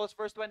 Chronicles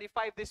verse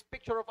 25, this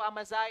picture of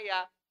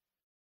Amaziah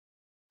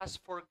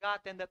has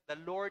forgotten that the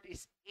Lord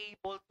is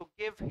able to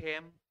give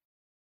him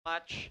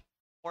much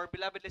more.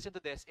 Beloved, listen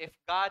to this. If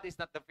God is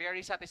not the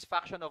very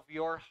satisfaction of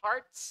your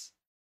hearts,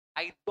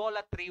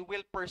 idolatry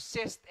will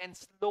persist and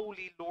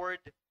slowly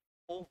lord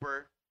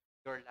over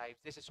your lives.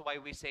 This is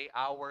why we say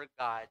our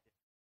God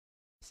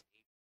is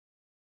able.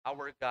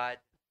 Our God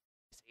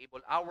is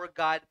able. Our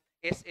God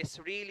is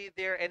really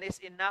there and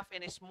is enough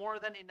and is more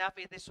than enough.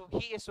 He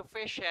is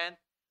sufficient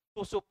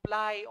to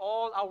supply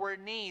all our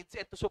needs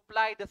and to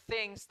supply the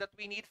things that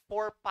we need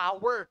for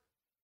power.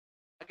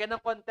 Again, ang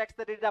context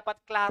na din dapat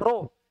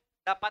klaro.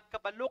 Dapat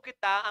kabalo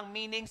kita ang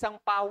meaning sang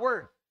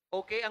power.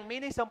 Okay? Ang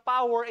meaning sang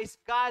power is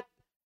God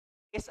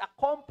is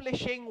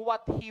accomplishing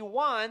what He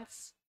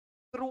wants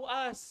through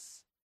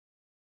us.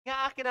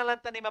 Nga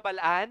kinalanta ni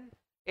mabalaan,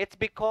 it's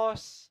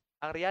because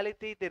ang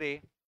reality dire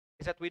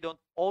is that we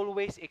don't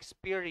always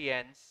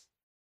experience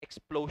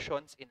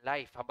explosions in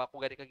life. Haba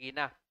kung gani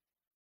kagina.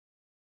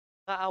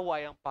 Nga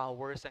away ang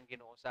powers ang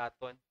Ginoo sa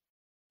aton.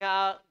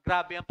 Nga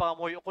grabe ang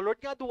pangamuyo ko. Lord,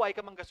 nga duway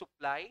ka mangga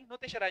supply.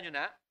 Notice nyo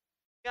na.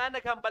 Nga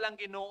naghambal ang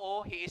Ginoo,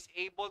 He is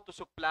able to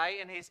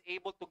supply and He is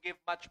able to give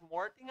much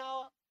more.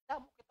 Tinga,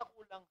 damo kita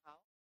kulang ha.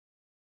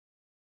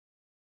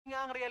 Nga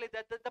ang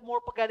realidad, the more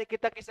pagani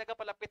kita kisa ka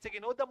palapit sa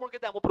Ginoo, the more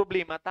kita mo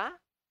problema ta.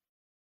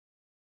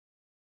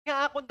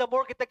 Nga akong the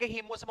more kita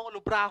kahimo sa mga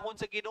lubrahon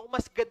sa Ginoo,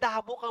 mas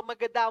gadamo kang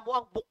magadamo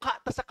ang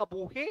buka ta sa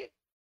kabuhi.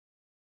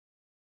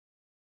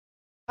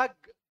 Pag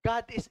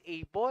God is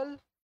able,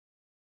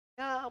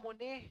 nga mo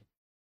ni.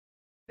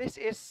 This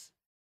is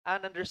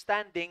an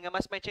understanding nga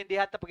mas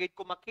maintindihan ta pagid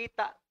ko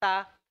makita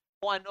ta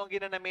kung ano ang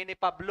ginanamin ni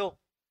Pablo.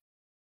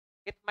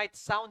 It might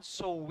sound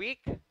so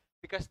weak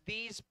because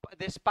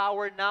this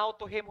power now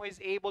to him who is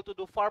able to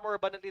do far more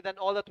abundantly than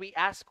all that we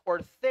ask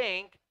or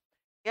think.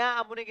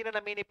 Nga amo ni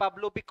ginanamin ni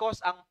Pablo because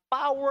ang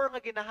power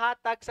nga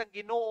ginahatag sang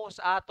Ginoo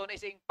sa aton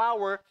is ang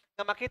power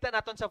nga makita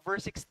naton sa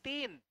verse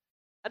 16.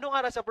 Ano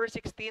nga ra sa verse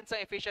 16 sa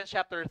Ephesians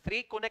chapter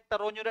 3?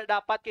 Konektaron nyo na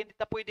dapat kaya hindi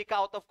ta pwede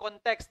ka out of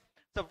context.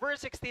 Sa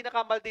verse 16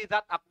 nakamaldi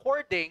that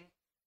according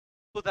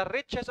to the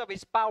riches of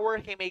His power,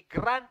 He may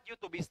grant you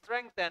to be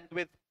strengthened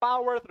with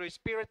power through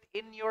His Spirit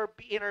in your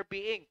inner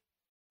being.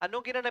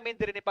 Anong ginanamin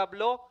din ni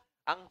Pablo?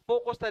 Ang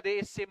focus na di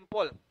is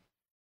simple.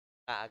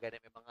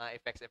 Ganun, may mga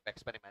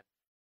effects pa naman.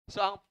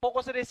 So, ang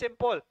focus na di is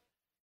simple.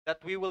 That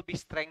we will be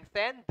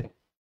strengthened.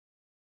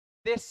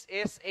 This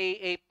is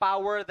a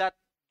power that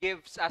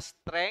gives us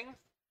strength.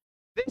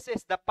 This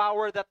is the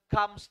power that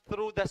comes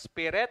through the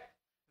Spirit.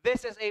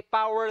 This is a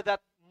power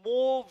that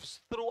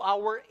moves through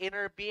our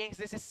inner beings.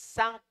 This is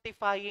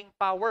sanctifying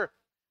power.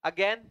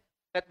 Again,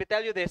 let me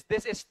tell you this.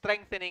 This is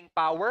strengthening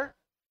power.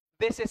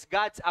 This is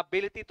God's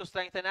ability to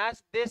strengthen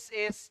us. This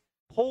is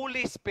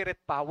Holy Spirit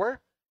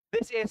power.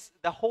 This is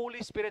the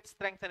Holy Spirit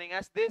strengthening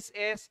us. This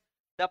is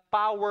the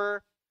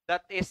power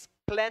that is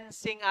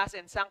cleansing us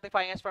and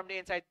sanctifying us from the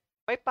inside.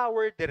 May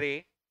power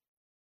dire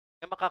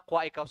na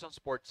makakuha ikaw sa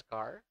sports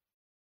car.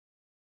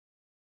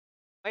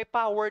 May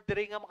power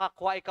diri nga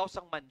makakuha ikaw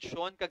sang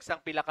mansyon kag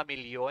sang pila ka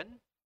milyon.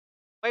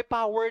 May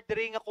power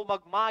diri nga kung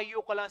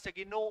magmayo ka lang sa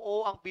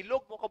Ginoo, ang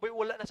bilog mo kaboy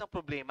wala na sang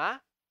problema.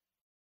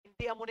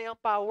 Hindi amo na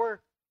yung power.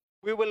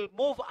 We will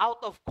move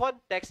out of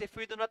context if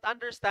we do not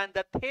understand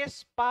that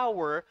His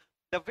power,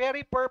 the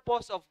very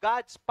purpose of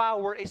God's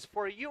power is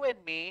for you and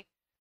me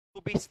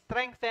to be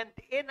strengthened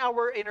in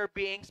our inner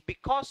beings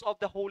because of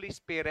the Holy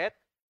Spirit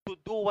to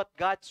do what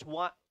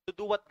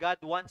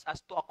God wants us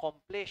to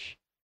accomplish.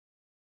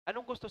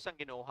 Anong gusto sang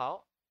Ginoo?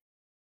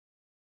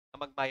 Na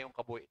magmayong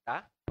kabuhi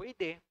ta?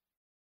 Pwede.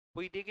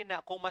 Pwede gina.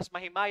 Kung mas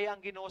mahimaya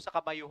ang Ginoo sa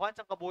kamayuhan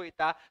sang kabuhi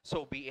ta,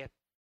 so be it.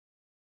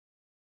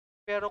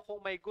 Pero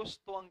kung may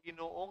gusto ang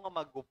Ginoo nga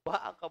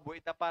magguba ang kabuhi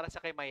ta para sa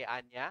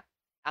kamayaan niya,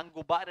 ang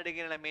guba na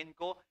digin namin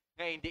ko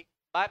nga hindi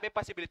may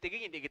possibility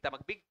gid hindi kita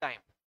mag big time.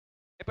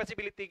 May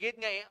possibility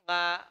gid nga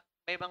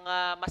may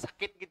mga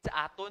masakit gid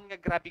sa aton nga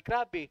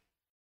grabe-grabe.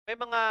 May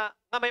mga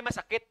nga may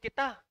masakit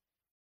kita.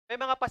 May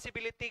mga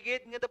possibility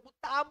gid nga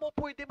tamo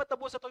pwede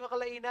matabo sa tong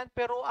kalainan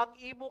pero ang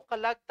imo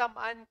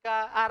kalagtaman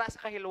ka ara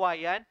sa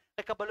kahilwayan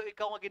nagkabalo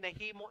ikaw nga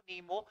ginahimo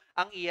nimo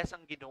ang iya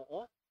sang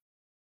Ginoo.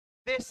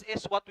 This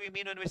is what we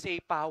mean when we say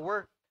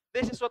power.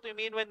 This is what we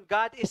mean when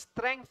God is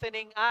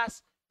strengthening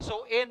us.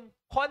 So in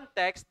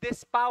context,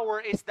 this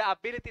power is the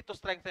ability to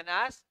strengthen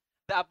us,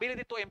 the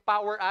ability to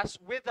empower us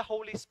with the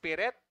Holy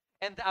Spirit,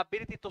 and the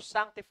ability to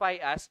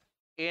sanctify us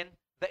in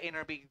the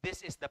inner being.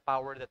 This is the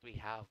power that we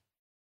have.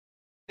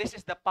 This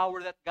is the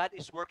power that God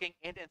is working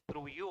in and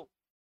through you.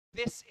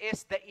 This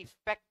is the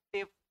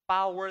effective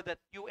power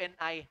that you and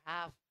I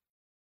have.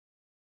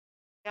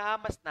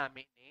 Kamas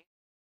namin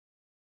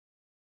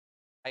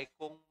ay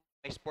kung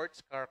may sports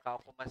car ka,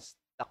 kung mas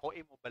dako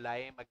mo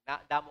balay,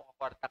 magdamo ka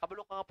kwarta,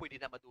 kabalo ka nga pwede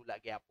na madula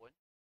gyapon.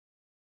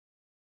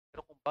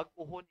 Pero kung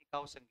bag-uhon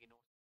ikaw sang Ginoo,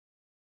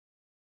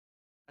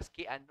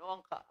 maski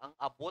ano ang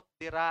abot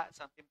dira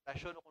sa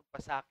temptasyon o kung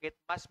pasakit,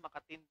 mas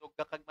makatindog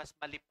ka kag mas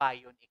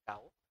malipayon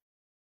ikaw.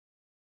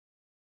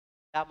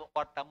 Damo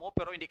kwarta mo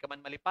pero hindi ka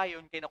man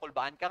malipayon kay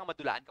nakulbaan ka nga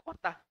madulaan ka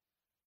kwarta.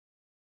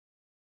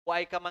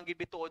 Huwag ka man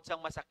gibituod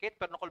sang masakit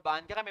pero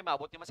nakulbaan ka may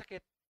maabot ni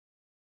masakit.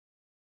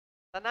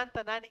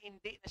 Tanan-tanan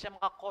hindi na siya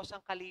makakos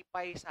ang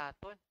kalipay sa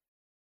aton.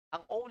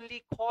 Ang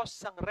only cause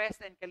sang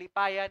rest and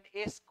kalipayan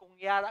is kung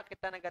yara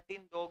kita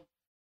nagatindog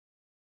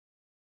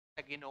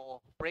sa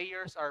Ginoo.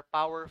 Prayers are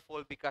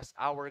powerful because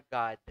our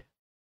God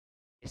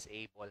is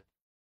able.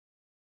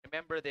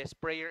 Remember this,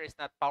 prayer is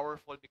not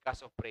powerful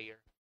because of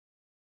prayer.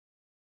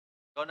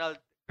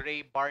 Donald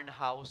Gray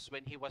Barnhouse,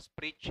 when he was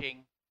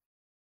preaching,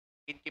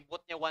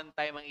 inkibot niya one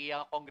time ang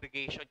iyang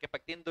congregation,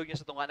 kapag tindog niya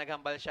sa tunga,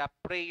 naghambal siya,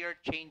 prayer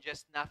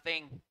changes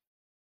nothing.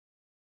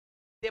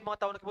 Hindi,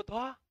 mga tao nakibot,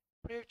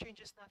 prayer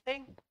changes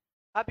nothing.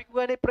 Sabi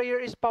ko nga prayer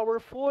is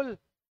powerful.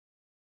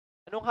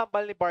 Anong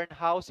hambal ni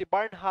Barnhouse? Si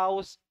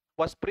Barnhouse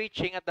was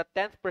preaching at the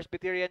 10th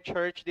Presbyterian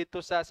Church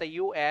dito sa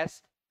US.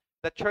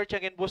 The church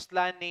ang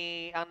inbuslan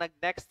ni, ang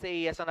nag-next sa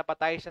iya sa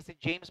napatay siya si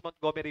James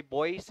Montgomery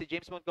Boyce. Si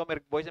James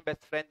Montgomery Boyce, ang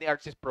best friend ni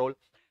Arcis Sproul.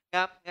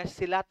 Nga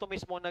sila to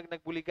mismo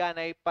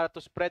nagbuliganay para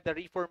to spread the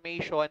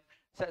Reformation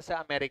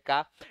sa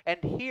Amerika. And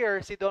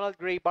here, si Donald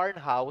Gray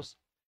Barnhouse,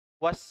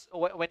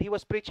 when he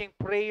was preaching,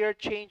 prayer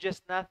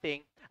changes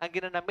nothing, ang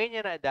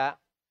ginanamin niya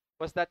na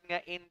was that nga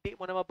hindi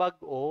mo na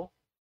mabago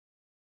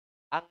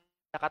ang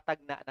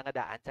nakatagna na nga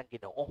daan sa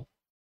Ginoo.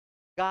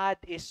 God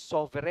is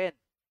sovereign.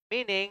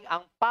 Meaning,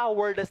 ang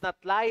power does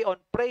not lie on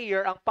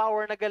prayer, ang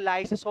power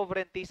nagalay sa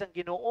sovereignty sang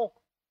Ginoo.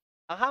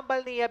 Ang hambal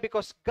niya,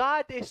 because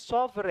God is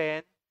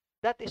sovereign,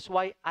 that is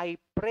why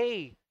I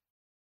pray.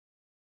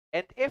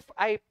 And if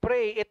I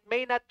pray, it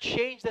may not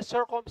change the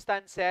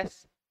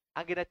circumstances.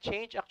 Ang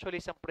gina-change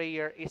actually sa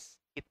prayer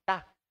is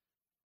kita.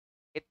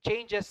 It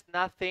changes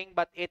nothing,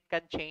 but it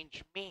can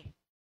change me.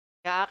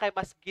 Nga kay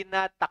mas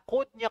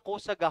ginatakod niya ko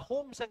sa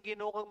gahom sang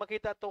Ginoo kang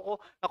makita to ko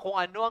na kung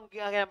ano ang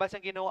ginabas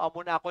sang Ginoo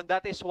amo na ako.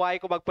 That is why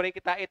kung magpray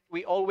kita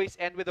we always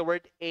end with the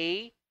word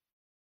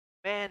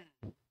amen.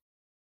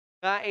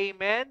 Nga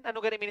amen, ano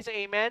gani meaning sa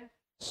amen?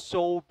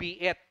 So be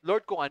it.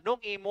 Lord, kung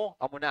anong imo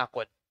amo na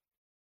akon.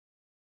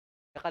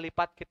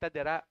 Nakalipat kita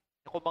dira.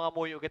 Kung mga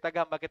muyo kita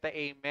gamba kita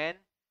amen.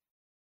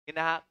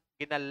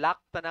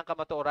 Ginalak tanang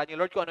kamatuoran niyo.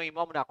 Lord, kung ano imo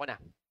amo na ako na.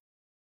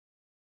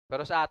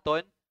 Pero sa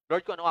aton,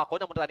 Lord, kung ano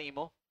ako, namunta ni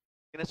imo.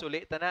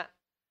 Kinasuli, tana.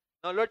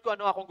 No, Lord, kung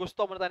ano akong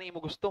gusto, namunta ni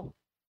imo gusto.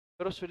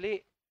 Pero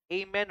suli,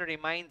 amen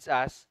reminds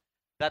us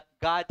that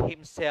God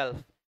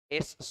Himself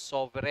is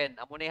sovereign.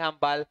 Amo na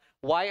hambal,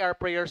 why are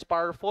prayers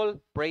powerful?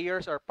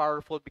 Prayers are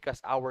powerful because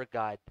our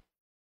God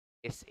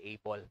is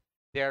able.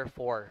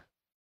 Therefore,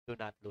 do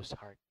not lose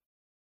heart.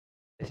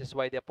 This is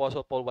why the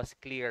Apostle Paul was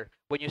clear.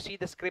 When you see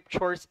the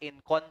scriptures in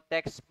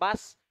context,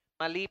 mas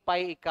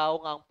malipay ikaw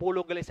nga ang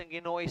pulong gali sang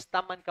Ginoo is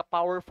taman ka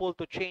powerful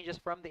to change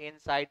us from the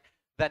inside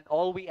than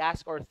all we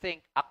ask or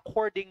think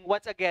according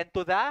once again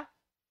to the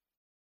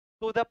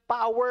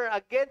power.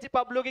 Again, si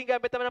Pablo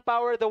gingamit naman ng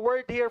power. The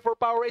word here for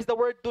power is the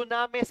word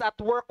dunamis at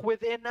work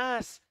within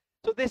us.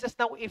 So this is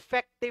now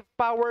effective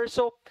power.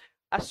 So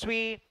as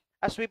we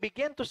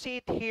begin to see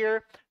it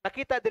here,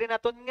 nakita diri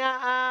naton nga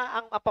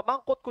ang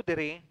pamangkot ko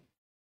diri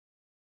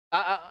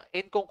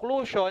in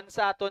conclusion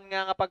sa aton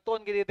nga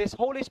pagtuon gid this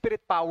Holy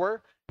Spirit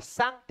power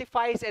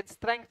sanctifies and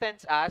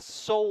strengthens us.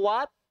 So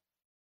what?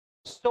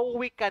 So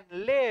we can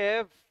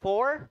live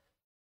for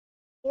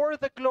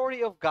the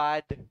glory of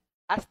God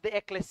as the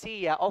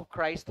ecclesia of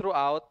Christ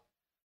throughout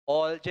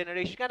all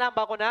generations. Nga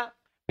namba ko na,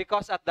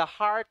 because at the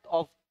heart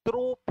of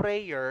true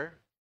prayer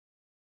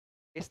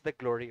is the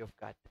glory of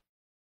God.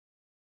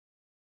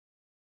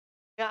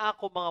 Nga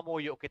ako mga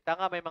muyo, kita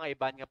nga may mga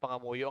iban nga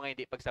pangamuyo nga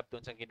hindi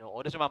pagsabton sang Ginoo.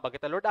 Na sumamba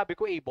kita, Lord, abi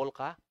ko able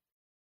ka.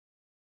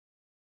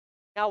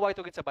 Nga why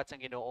to gitsabat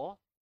sang Ginoo?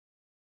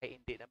 Ay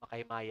hindi na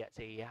makahimaya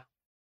sa iya.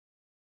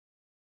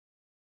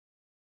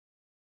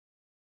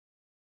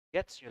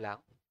 Gets nyo lang?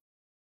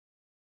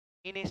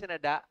 Ini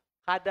sinada,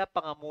 kada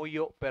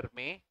pangamuyo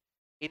perme,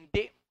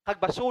 hindi,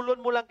 kagbasulon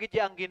mo lang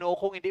gidya ang Ginoo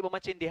kung hindi mo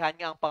matsindihan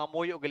nga ang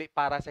pangamuyo gali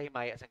para sa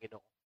himaya sa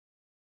Ginoo.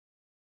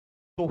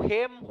 To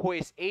Him who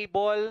is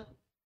able,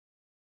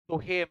 to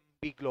Him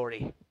be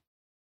glory.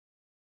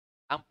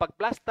 Ang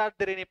pagplastar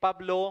diri ni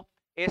Pablo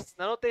is,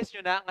 nanotice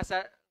nyo na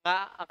nga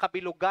ang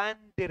kabilugan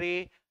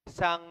diri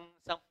sang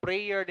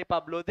prayer ni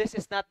Pablo, this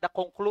is not the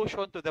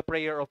conclusion to the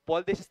prayer of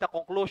Paul. This is the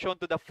conclusion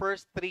to the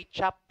first 3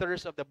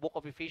 chapters of the book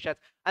of Ephesians.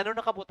 Ano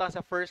nakabutang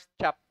sa first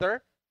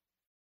chapter?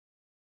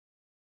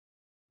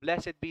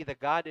 Blessed be the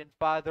God and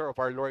Father of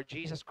our Lord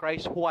Jesus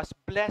Christ, who has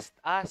blessed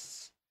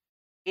us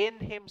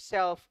in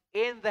Himself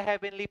in the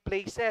heavenly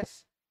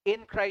places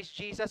in Christ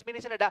Jesus.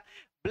 Meaning sinada,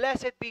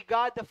 blessed be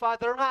God the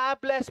Father. Nga,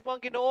 bless mo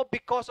ang Ginoo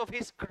because of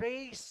His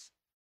grace.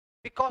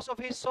 Because of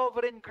His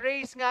sovereign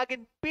grace, nga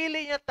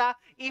ginpili niya ta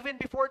even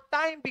before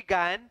time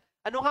began.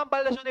 Anong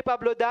hambal na ni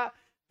Pablo da?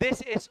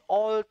 This is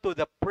all to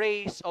the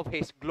praise of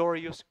His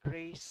glorious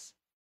grace.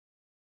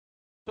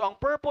 So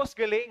ang purpose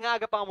gali nga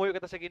aga pangamuyo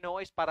kita sa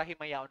Ginoo is para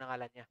himayaw ng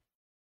ngalan niya.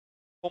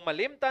 Kung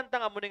malimtan ta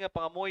nga mo nga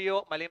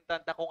pangamuyo, malimtan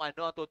ta kung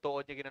ano ang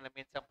tutuod niya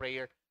ginanamin sa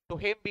prayer. To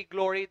Him be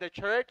glory, the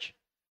church.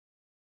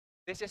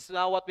 This is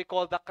now what we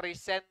call the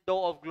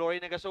crescendo of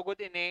glory. Nagasugod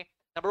ini.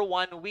 Number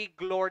 1, we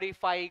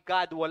glorify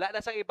God. Wala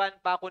na sa iban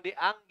pa, kundi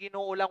ang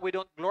Ginoo lang. We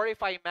don't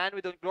glorify man.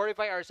 We don't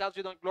glorify ourselves.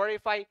 We don't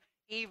glorify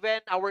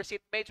even our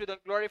seatmates. We don't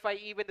glorify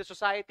even the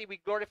society.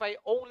 We glorify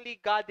only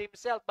God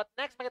Himself. But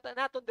next, makita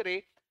natin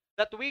dire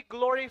that we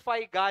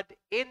glorify God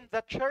in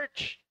the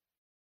church.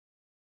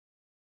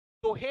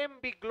 To Him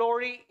be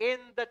glory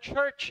in the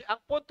church. Ang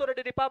punto na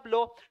ni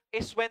Pablo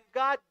is when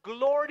God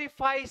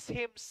glorifies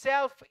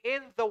Himself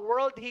in the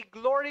world, He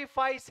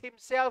glorifies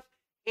Himself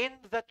in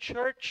the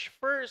church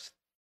first.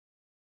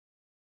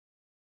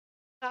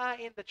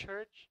 In the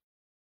church.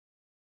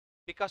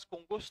 Because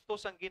kung gusto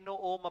sang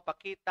Ginoo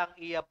mapakitang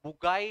iya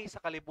bugay sa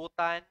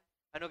kalibutan,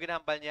 ano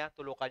ginahambal niya?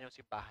 Tulukan yung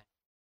simbahan.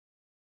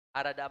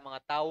 Arada ang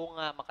mga tao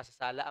nga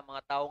makasasala, ang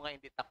mga tao nga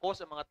hindi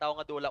takos, ang mga tao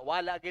nga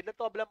dula-wala. Again, na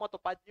to, abla mga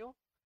tupad nyo.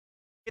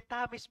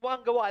 Kita mismo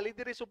ang gawali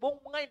diri subong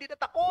mga hindi na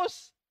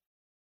takos.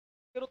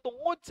 Pero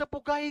tungod sa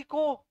bugay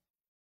ko,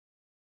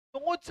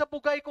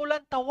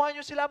 lang, tawa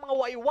nyo sila mga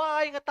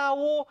waiway nga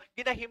tao,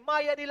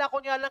 ginahimaya nila ko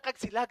niya lang kag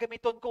sila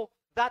gamiton ko.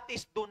 That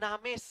is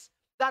dunamis.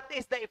 That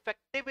is the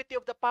effectivity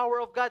of the power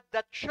of God.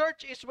 The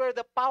church is where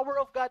the power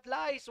of God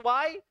lies.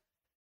 Why?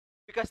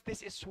 Because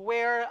this is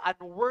where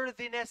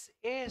unworthiness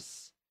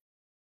is.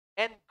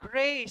 And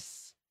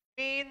grace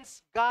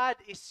means God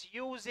is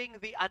using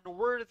the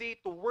unworthy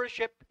to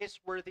worship His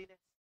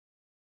worthiness.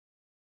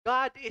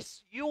 God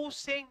is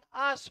using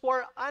us who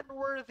are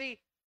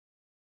unworthy,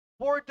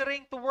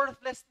 bordering to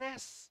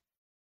worthlessness,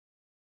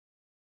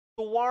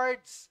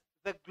 towards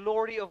the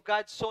glory of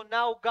God. So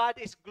now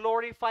God is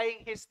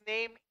glorifying His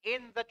name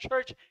in the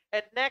church.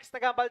 And next,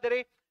 nagambal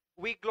diri,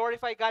 we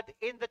glorify God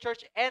in the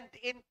church and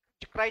in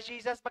Christ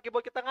Jesus,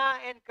 makibot kita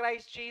nga, and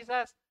Christ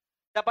Jesus.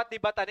 Dapat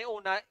dibata ni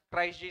una,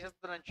 Christ Jesus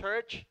to ng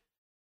church.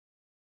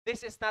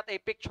 This is not a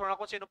picture na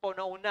kung sino po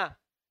nauna.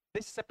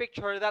 This is a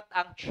picture that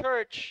ang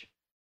church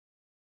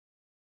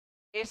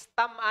is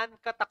tamaan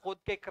katakod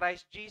kay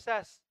Christ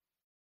Jesus.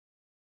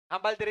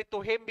 Hambal diri,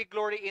 to Him be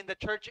glory in the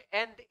church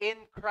and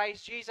in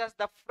Christ Jesus.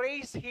 The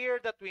phrase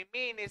here that we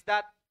mean is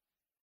that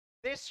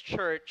this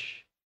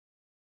church,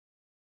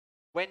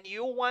 when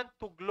you want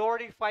to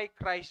glorify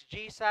Christ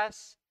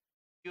Jesus,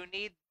 you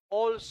need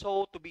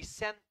also to be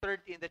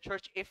centered in the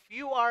church. If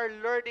you are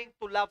learning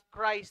to love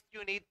Christ,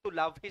 you need to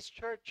love His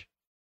church.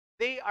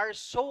 They are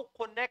so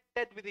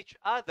connected with each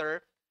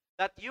other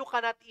that you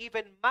cannot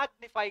even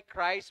magnify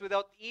Christ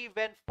without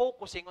even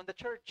focusing on the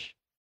church.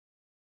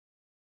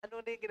 Ano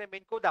na yung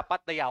ginamin ko?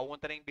 Dapat dayawon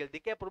ta ng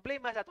building. Kaya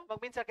problema sa itong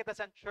magminsan kita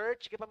sa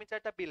church, kaya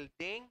paminsan ta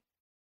building,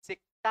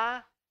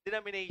 sikta,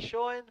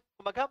 denomination,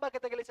 kung maghamba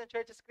kita galit sa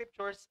church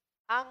scriptures,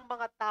 ang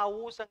mga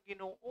tao sa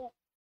Ginoo.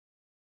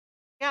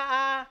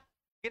 Nga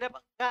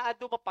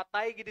ado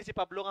mapatay gid si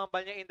Pablo nga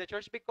hambal niya in the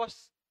church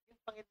because yung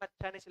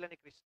panginmatcha sila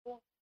ni Kristo.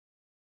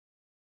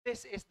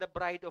 This is the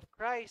bride of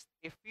Christ.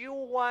 If you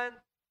want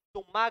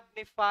to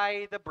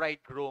magnify the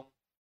bridegroom,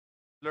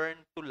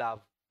 learn to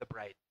love the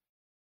bride.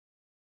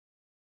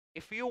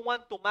 If you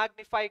want to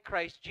magnify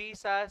Christ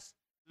Jesus,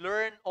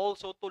 learn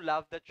also to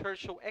love the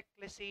church. So,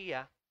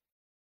 ecclesia,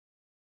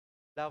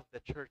 love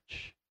the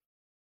church.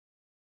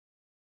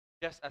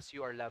 Just as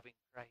you are loving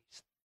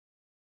Christ.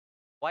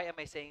 Why am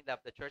I saying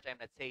love the church? I'm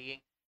not saying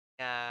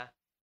na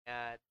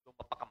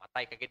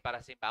mapakamatay kagid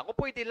para sa simbahan. Kung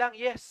pwede lang,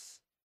 yes.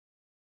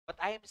 What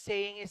I am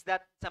saying is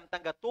that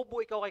samtang gatubo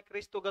ikaw kay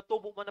Kristo,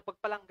 gatubo mo na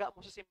pagpalangga mo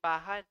sa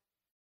simbahan.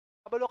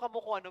 Kabalo ka mo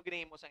kung ano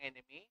ginahimo sa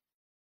enemy.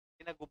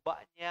 Ginaguba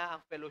niya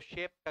ang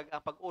fellowship, kag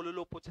ang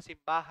pag-ululupot sa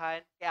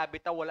simbahan, kaya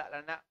bitaw wala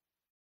na.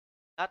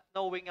 Not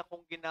knowing nga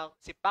kung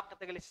sipak na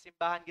tagali sa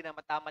simbahan,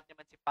 ginamatamat niya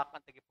man sipak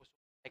ang tagipuso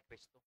kay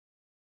Kristo.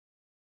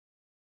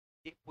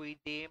 Hindi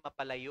pwede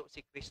mapalayo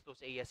si Kristo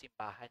sa iya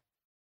simbahan.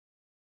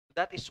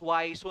 That is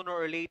why sooner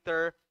or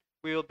later,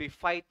 we will be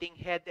fighting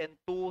head and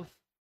tooth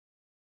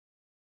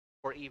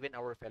for even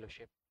our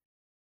fellowship.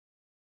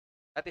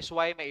 That is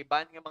why may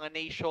iban nga mga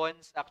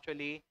nations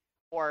actually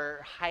who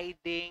are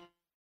hiding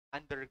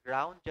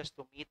underground just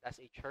to meet as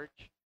a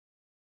church,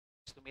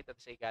 just to meet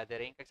as a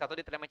gathering. Kag sa ato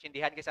di talaga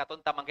maintindihan kay sa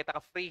aton tamang kita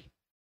ka free.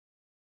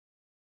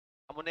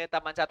 Amo na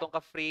taman sa aton ka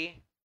free.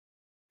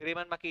 Diri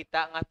man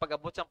makita nga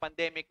pag-abot sang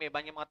pandemic may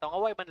iban nga mga tawo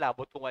nga way man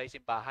labot kung walay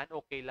simbahan,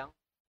 okay lang.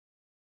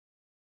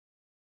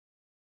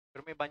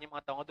 Pero may iban nga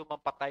mga tawo nga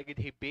dumampatay gid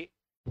hibi.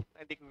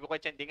 Hindi ko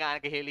kwenta hindi nga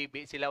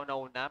gahilibi sila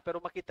una-una, pero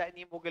makita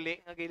nimo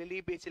gali nga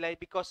gahilibi sila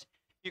because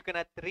you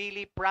cannot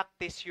really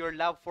practice your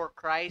love for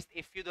Christ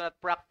if you do not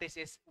practice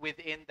it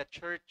within the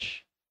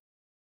church.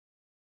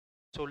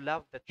 So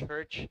love the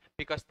church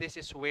because this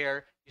is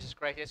where Jesus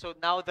Christ is. So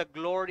now the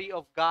glory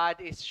of God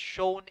is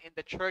shown in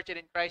the church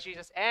and in Christ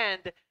Jesus.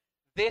 And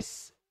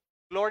this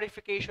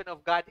glorification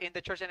of God in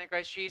the church and in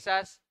Christ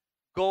Jesus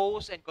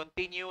goes and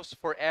continues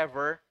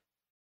forever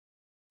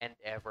and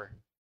ever.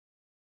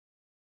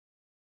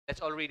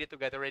 Let's all read it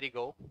together. Ready,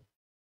 go.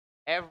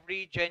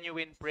 Every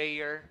genuine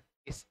prayer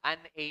is an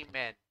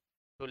amen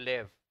to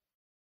live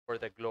for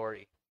the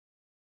glory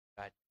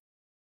of God.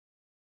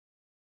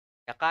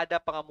 Na kada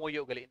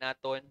pangamuyo gali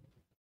naton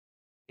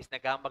is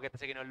nagambag kita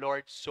sa Ginoo,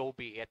 Lord, so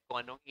be it.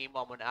 Kung anong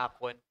imo mo na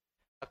akon,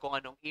 kung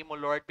anong imo,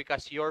 Lord,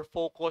 because your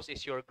focus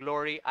is your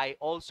glory, I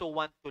also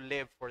want to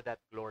live for that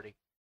glory.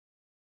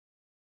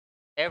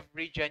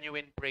 Every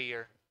genuine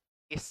prayer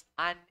is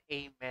an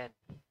amen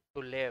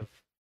to live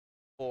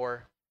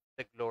for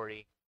the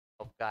glory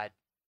of God.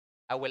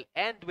 I will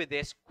end with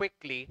this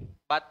quickly,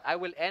 but I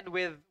will end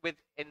with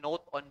a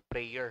note on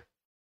prayer.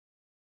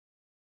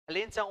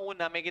 Alin sa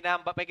una, may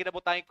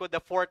ginabutahin ko the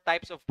 4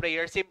 types of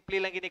prayer.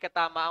 Simple lang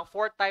ginikatama. Ang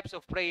 4 types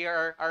of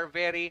prayer are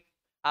very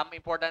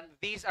important.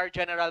 These are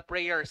general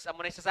prayers.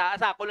 Amo na sa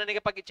ako lang ni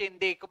kapag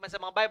itindi. Kung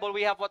sa mga Bible,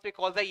 we have what we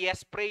call the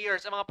yes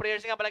prayers. Ang mga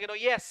prayers nga pala Ginoo,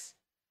 yes.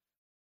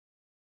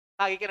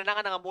 Kagi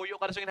kinanangan nga muyo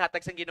kada sa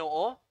ginhatag sang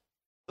Ginoo.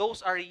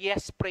 Those are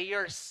yes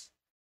prayers.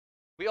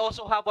 We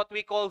also have what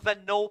we call the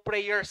no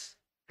prayers.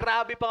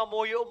 Grabe pa nga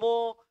muyo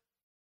mo.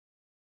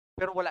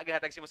 Pero wala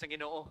ginhatag si mo sang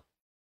Ginoo.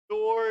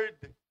 Lord,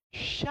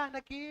 siya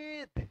na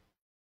gid.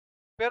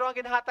 Pero ang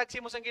ginhatag si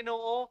mo sang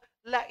Ginoo,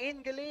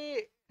 lain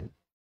gali.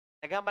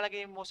 Nagamba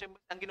lagi mo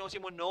ang Ginoo si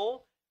mo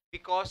no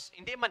because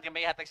hindi man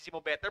may hatag si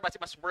mo better,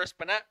 basi mas worse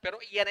pa na. Pero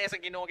iyan na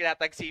yung Ginoo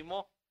ginhatag si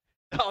mo.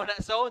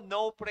 So,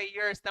 no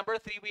prayers. Number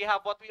 3, we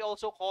have what we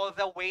also call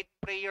the wait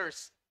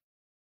prayers.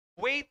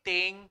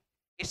 Waiting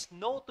is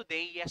no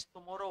today, yes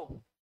tomorrow.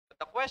 But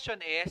the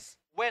question is,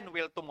 when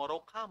will tomorrow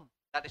come?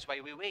 That is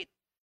why we wait.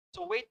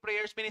 So wait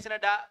prayers, meaning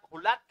sinada,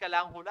 hulat ka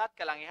lang,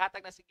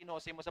 ihatag na si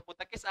Ginoo mo sa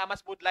puta. Kisa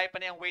mas budlay pa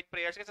niyang wait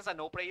prayers kaysa sa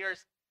no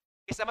prayers.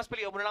 Kisa mas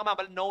piliyo mo na lang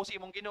mabal no si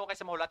imong Ginoo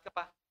kaysa mahulat ka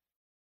pa.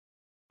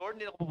 Lord,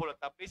 hindi na ko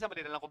pupulat. Please,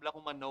 hindi na lang ko bala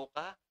kung man-no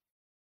ka.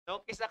 No?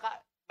 Kisa ka,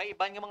 may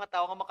ibang mga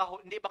tao nga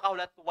hindi ba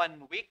kahulat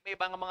 1 week, may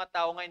ibang mga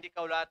tao nga hindi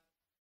kahulat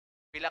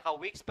pila ka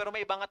weeks, pero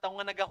may ibang tao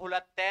nga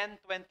nagahulat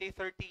 10, 20,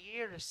 30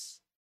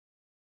 years.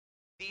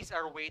 These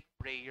are wait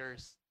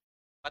prayers.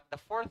 But the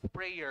fourth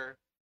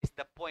prayer is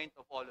the point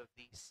of all of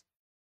these.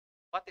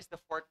 What is the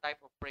fourth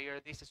type of prayer?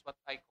 This is what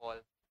I call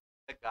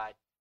the God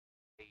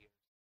prayer.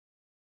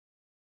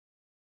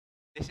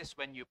 This is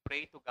when you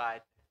pray to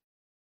God.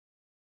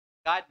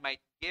 God might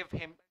give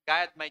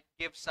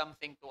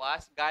something to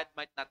us. God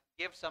might not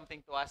give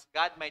something to us.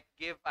 God might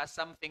give us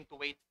something to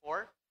wait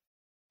for.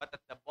 But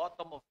at the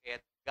bottom of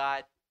it,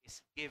 God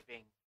is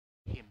giving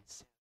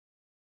Himself.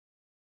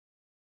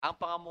 Ang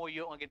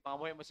pangamuyo, ang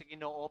ginpangamuyo mo sa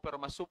Ginoo, pero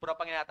masupra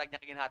pang hinatag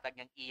niya, kinhatag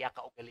niyang iya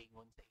ka o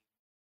galingon sa iyo.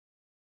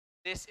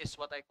 This is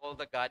what I call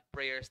the God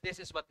prayers. This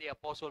is what the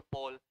Apostle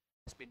Paul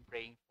has been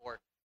praying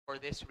for.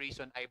 For this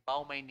reason, I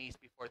bow my knees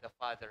before the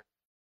Father,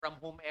 from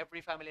whom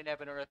every family in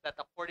heaven and earth, that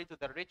according to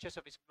the riches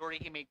of His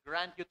glory, He may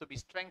grant you to be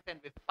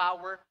strengthened with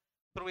power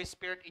through His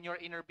Spirit in your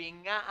inner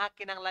being. Nga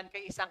kinanglan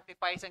kay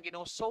isanctify sang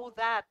Ginoo, so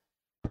that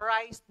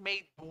Christ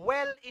may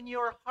dwell in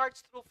your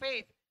hearts through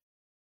faith,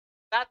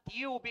 that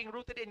you, being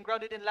rooted and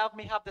grounded in love,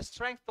 may have the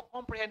strength to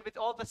comprehend with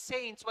all the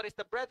saints what is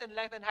the breadth and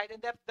length and height and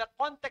depth. The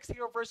context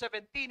here of verse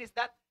 17 is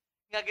that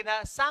nga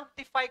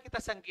gina-sanctify kita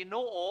sang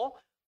Ginoo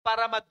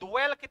para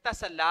madwell kita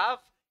sa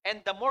love,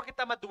 and the more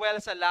kita madwell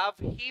sa love,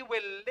 He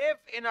will live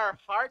in our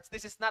hearts.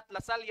 This is not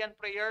Lasallian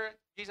prayer,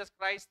 Jesus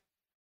Christ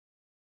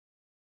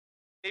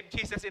live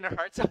Jesus in our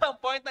hearts. So ang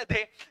point na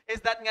day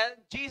is that nga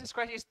Jesus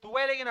Christ is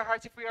dwelling in our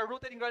hearts if we are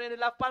rooted and grounded in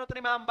love. Paano ito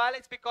ni Mahambal?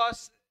 It's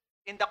because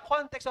in the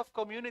context of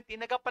community,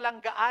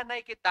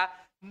 nagapalanggaanay kita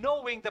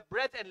knowing the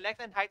breadth and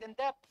length and height and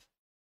depth.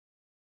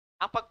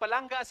 Ang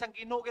pagpalangga sa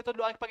Ginoo ito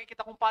ang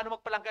pagkikita kung paano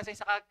magpalangga sa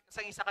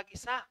isa kag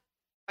isa.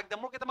 Pag the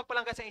more kita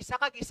magpalangga sa isa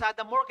kag isa,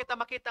 the more kita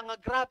makita nga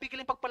grabe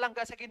giling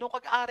pagpalangga sa Ginoo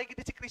kag ari gid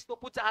si Kristo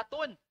pud sa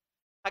aton.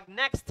 Pag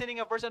next sining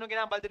nga verse ano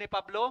ginambal din ni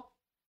Pablo,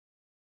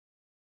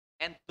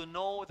 and to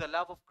know the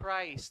love of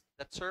Christ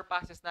that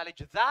surpasses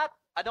knowledge, that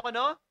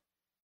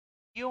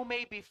you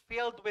may be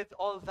filled with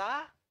all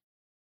the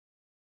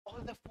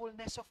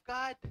fullness of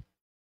God.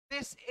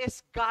 This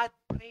is God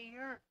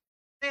prayer.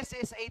 This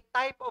is a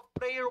type of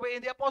prayer wherein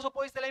the Apostle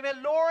Paul is telling me,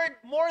 Lord,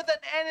 more than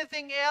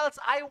anything else,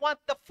 I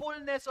want the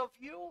fullness of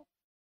you.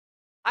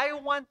 I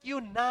want you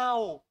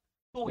now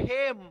to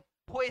Him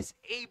who is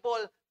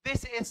able.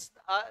 This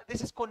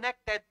is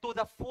connected to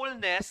the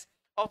fullness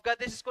of God.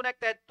 This is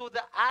connected to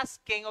the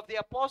asking of the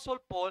Apostle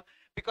Paul,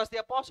 because the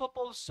Apostle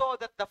Paul saw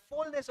that the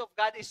fullness of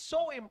God is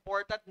so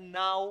important.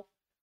 Now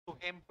to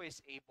Him who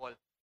is able.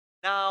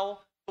 Now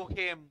to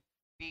Him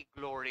be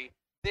glory.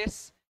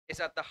 This is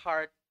at the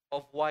heart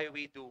of why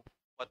we do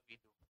what we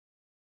do.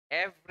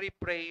 Every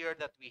prayer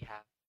that we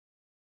have,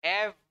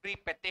 every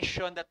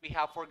petition that we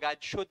have for God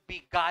should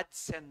be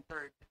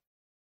God-centered.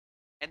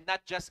 And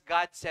not just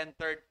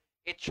God-centered,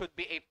 it should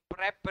be a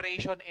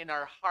preparation in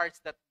our hearts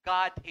that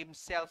God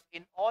Himself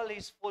in all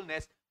His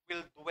fullness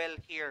will dwell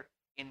here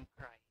in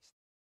Christ.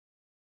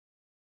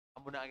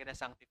 Amo na ang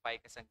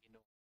gina-sanctify ka sang Ginoo.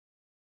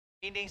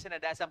 Hindi sa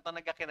nadasam tang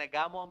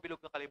nagakinagamo ang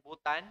bilog ng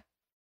kalibutan,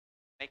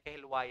 may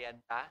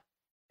kahilwayan ta,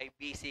 ay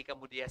busy ka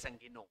mo diya sang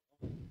Ginoo.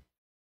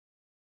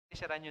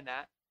 Isara nyo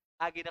na,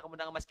 agi na ka mo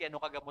na maski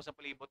ano kagamo sa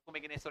palibot, kung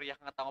may ginaistorya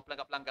ka nga tao,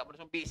 plangga-plangga mo,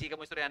 so busy ka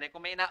mo istorya na,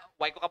 kung may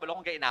inaway ko kabalo,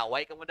 kung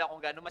inaway ka mo na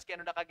kung gano'n, maski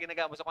ano na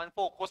kaginagamo sa kung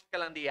focus ka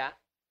lang diya.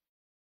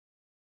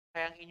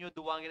 Kaya ang inyo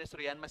duwang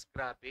ginaistoryan, mas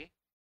grabe.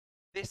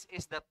 This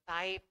is the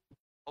type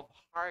of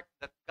heart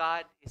that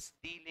God is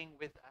dealing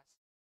with us.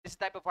 This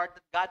type of heart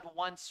that God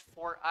wants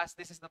for us.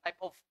 This is the type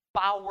of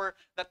power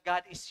that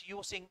God is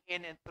using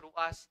in and through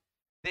us.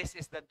 This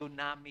is the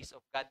dunamis of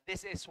God.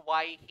 This is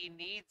why He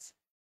needs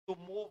to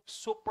move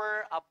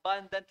super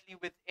abundantly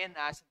within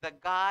us. The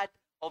God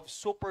of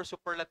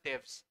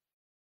superlatives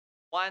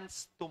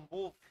wants to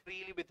move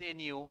freely within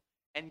you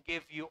and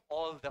give you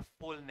all the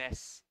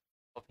fullness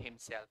of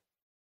Himself.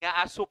 Nga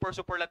a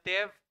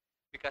superlative,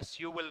 because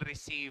you will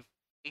receive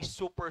a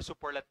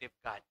superlative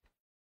God.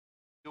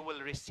 You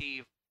will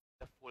receive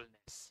the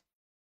fullness.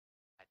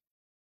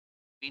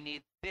 We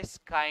need this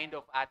kind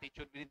of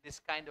attitude. We need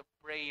this kind of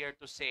prayer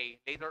to say,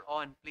 later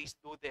on, please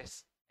do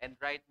this. And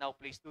right now,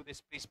 please do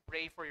this. Please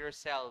pray for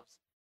yourselves.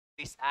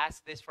 Please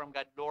ask this from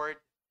God, Lord,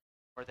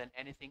 more than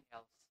anything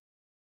else,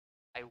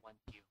 I want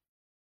you.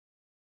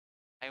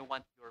 I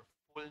want your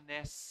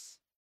fullness,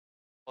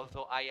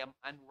 although I am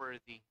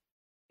unworthy.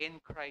 In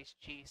Christ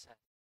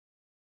Jesus,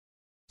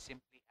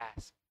 simply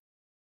ask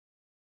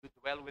to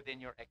dwell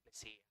within your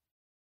ecclesia.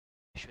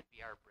 This should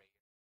be our prayer.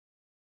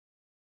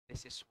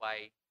 This is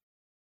why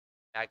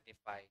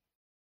magnify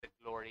the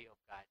glory of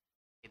God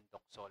in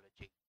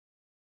doxology.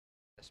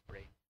 Let's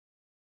pray.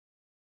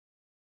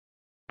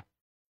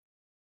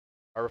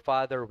 Our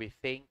Father, we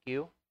thank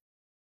you.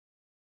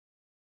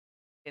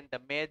 In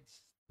the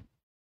midst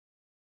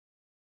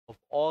of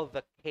all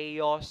the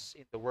chaos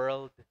in the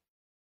world,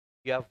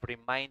 you have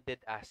reminded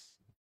us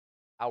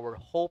our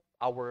hope,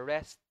 our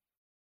rest,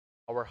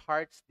 our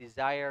heart's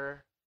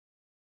desire,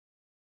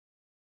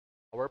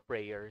 our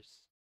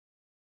prayers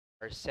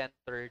are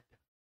centered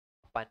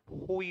upon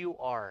who you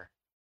are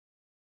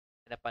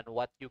and upon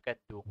what you can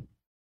do.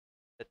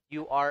 that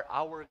you are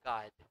our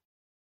God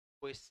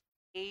who is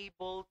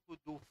able to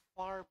do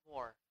far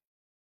more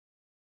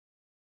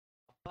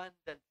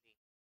abundantly,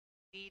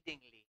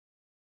 exceedingly,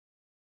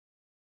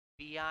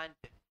 beyond,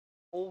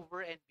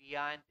 over and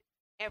beyond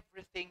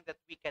everything that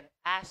we can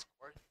ask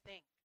or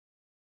think,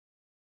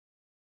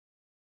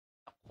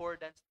 in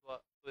accordance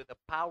to the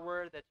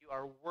power that you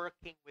are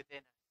working within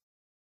us,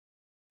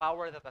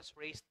 power that has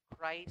raised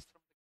Christ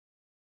from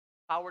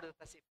the power that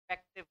has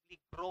effectively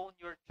grown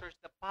your church,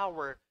 the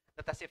power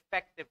that has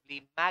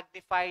effectively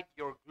magnified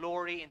your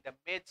glory in the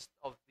midst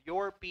of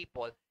your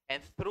people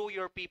and through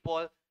your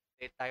people,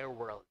 the entire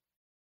world.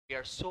 We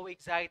are so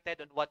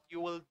excited on what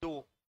you will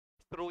do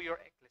through your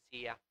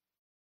ecclesia.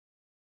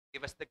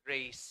 Give us the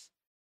grace,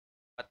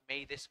 but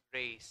may this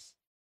grace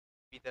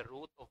be the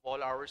root of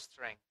all our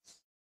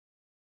strengths.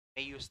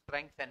 May you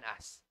strengthen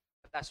us,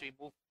 that as we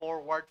move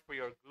forward for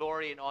your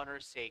glory and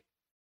honor's sake,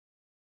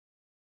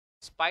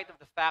 in spite of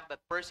the fact that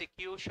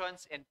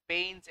persecutions and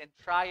pains and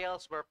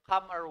trials will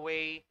come our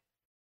way,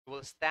 we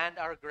will stand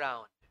our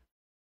ground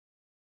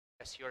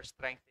because your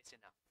strength is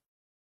enough,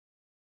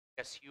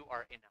 because you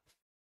are enough.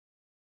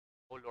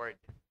 O Lord,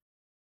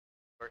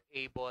 you are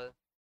able to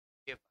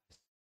give us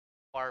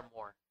far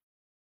more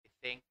we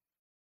think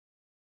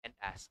and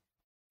ask,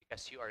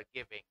 because you are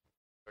giving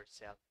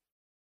yourself.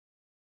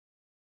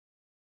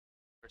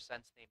 Your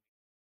Son's name.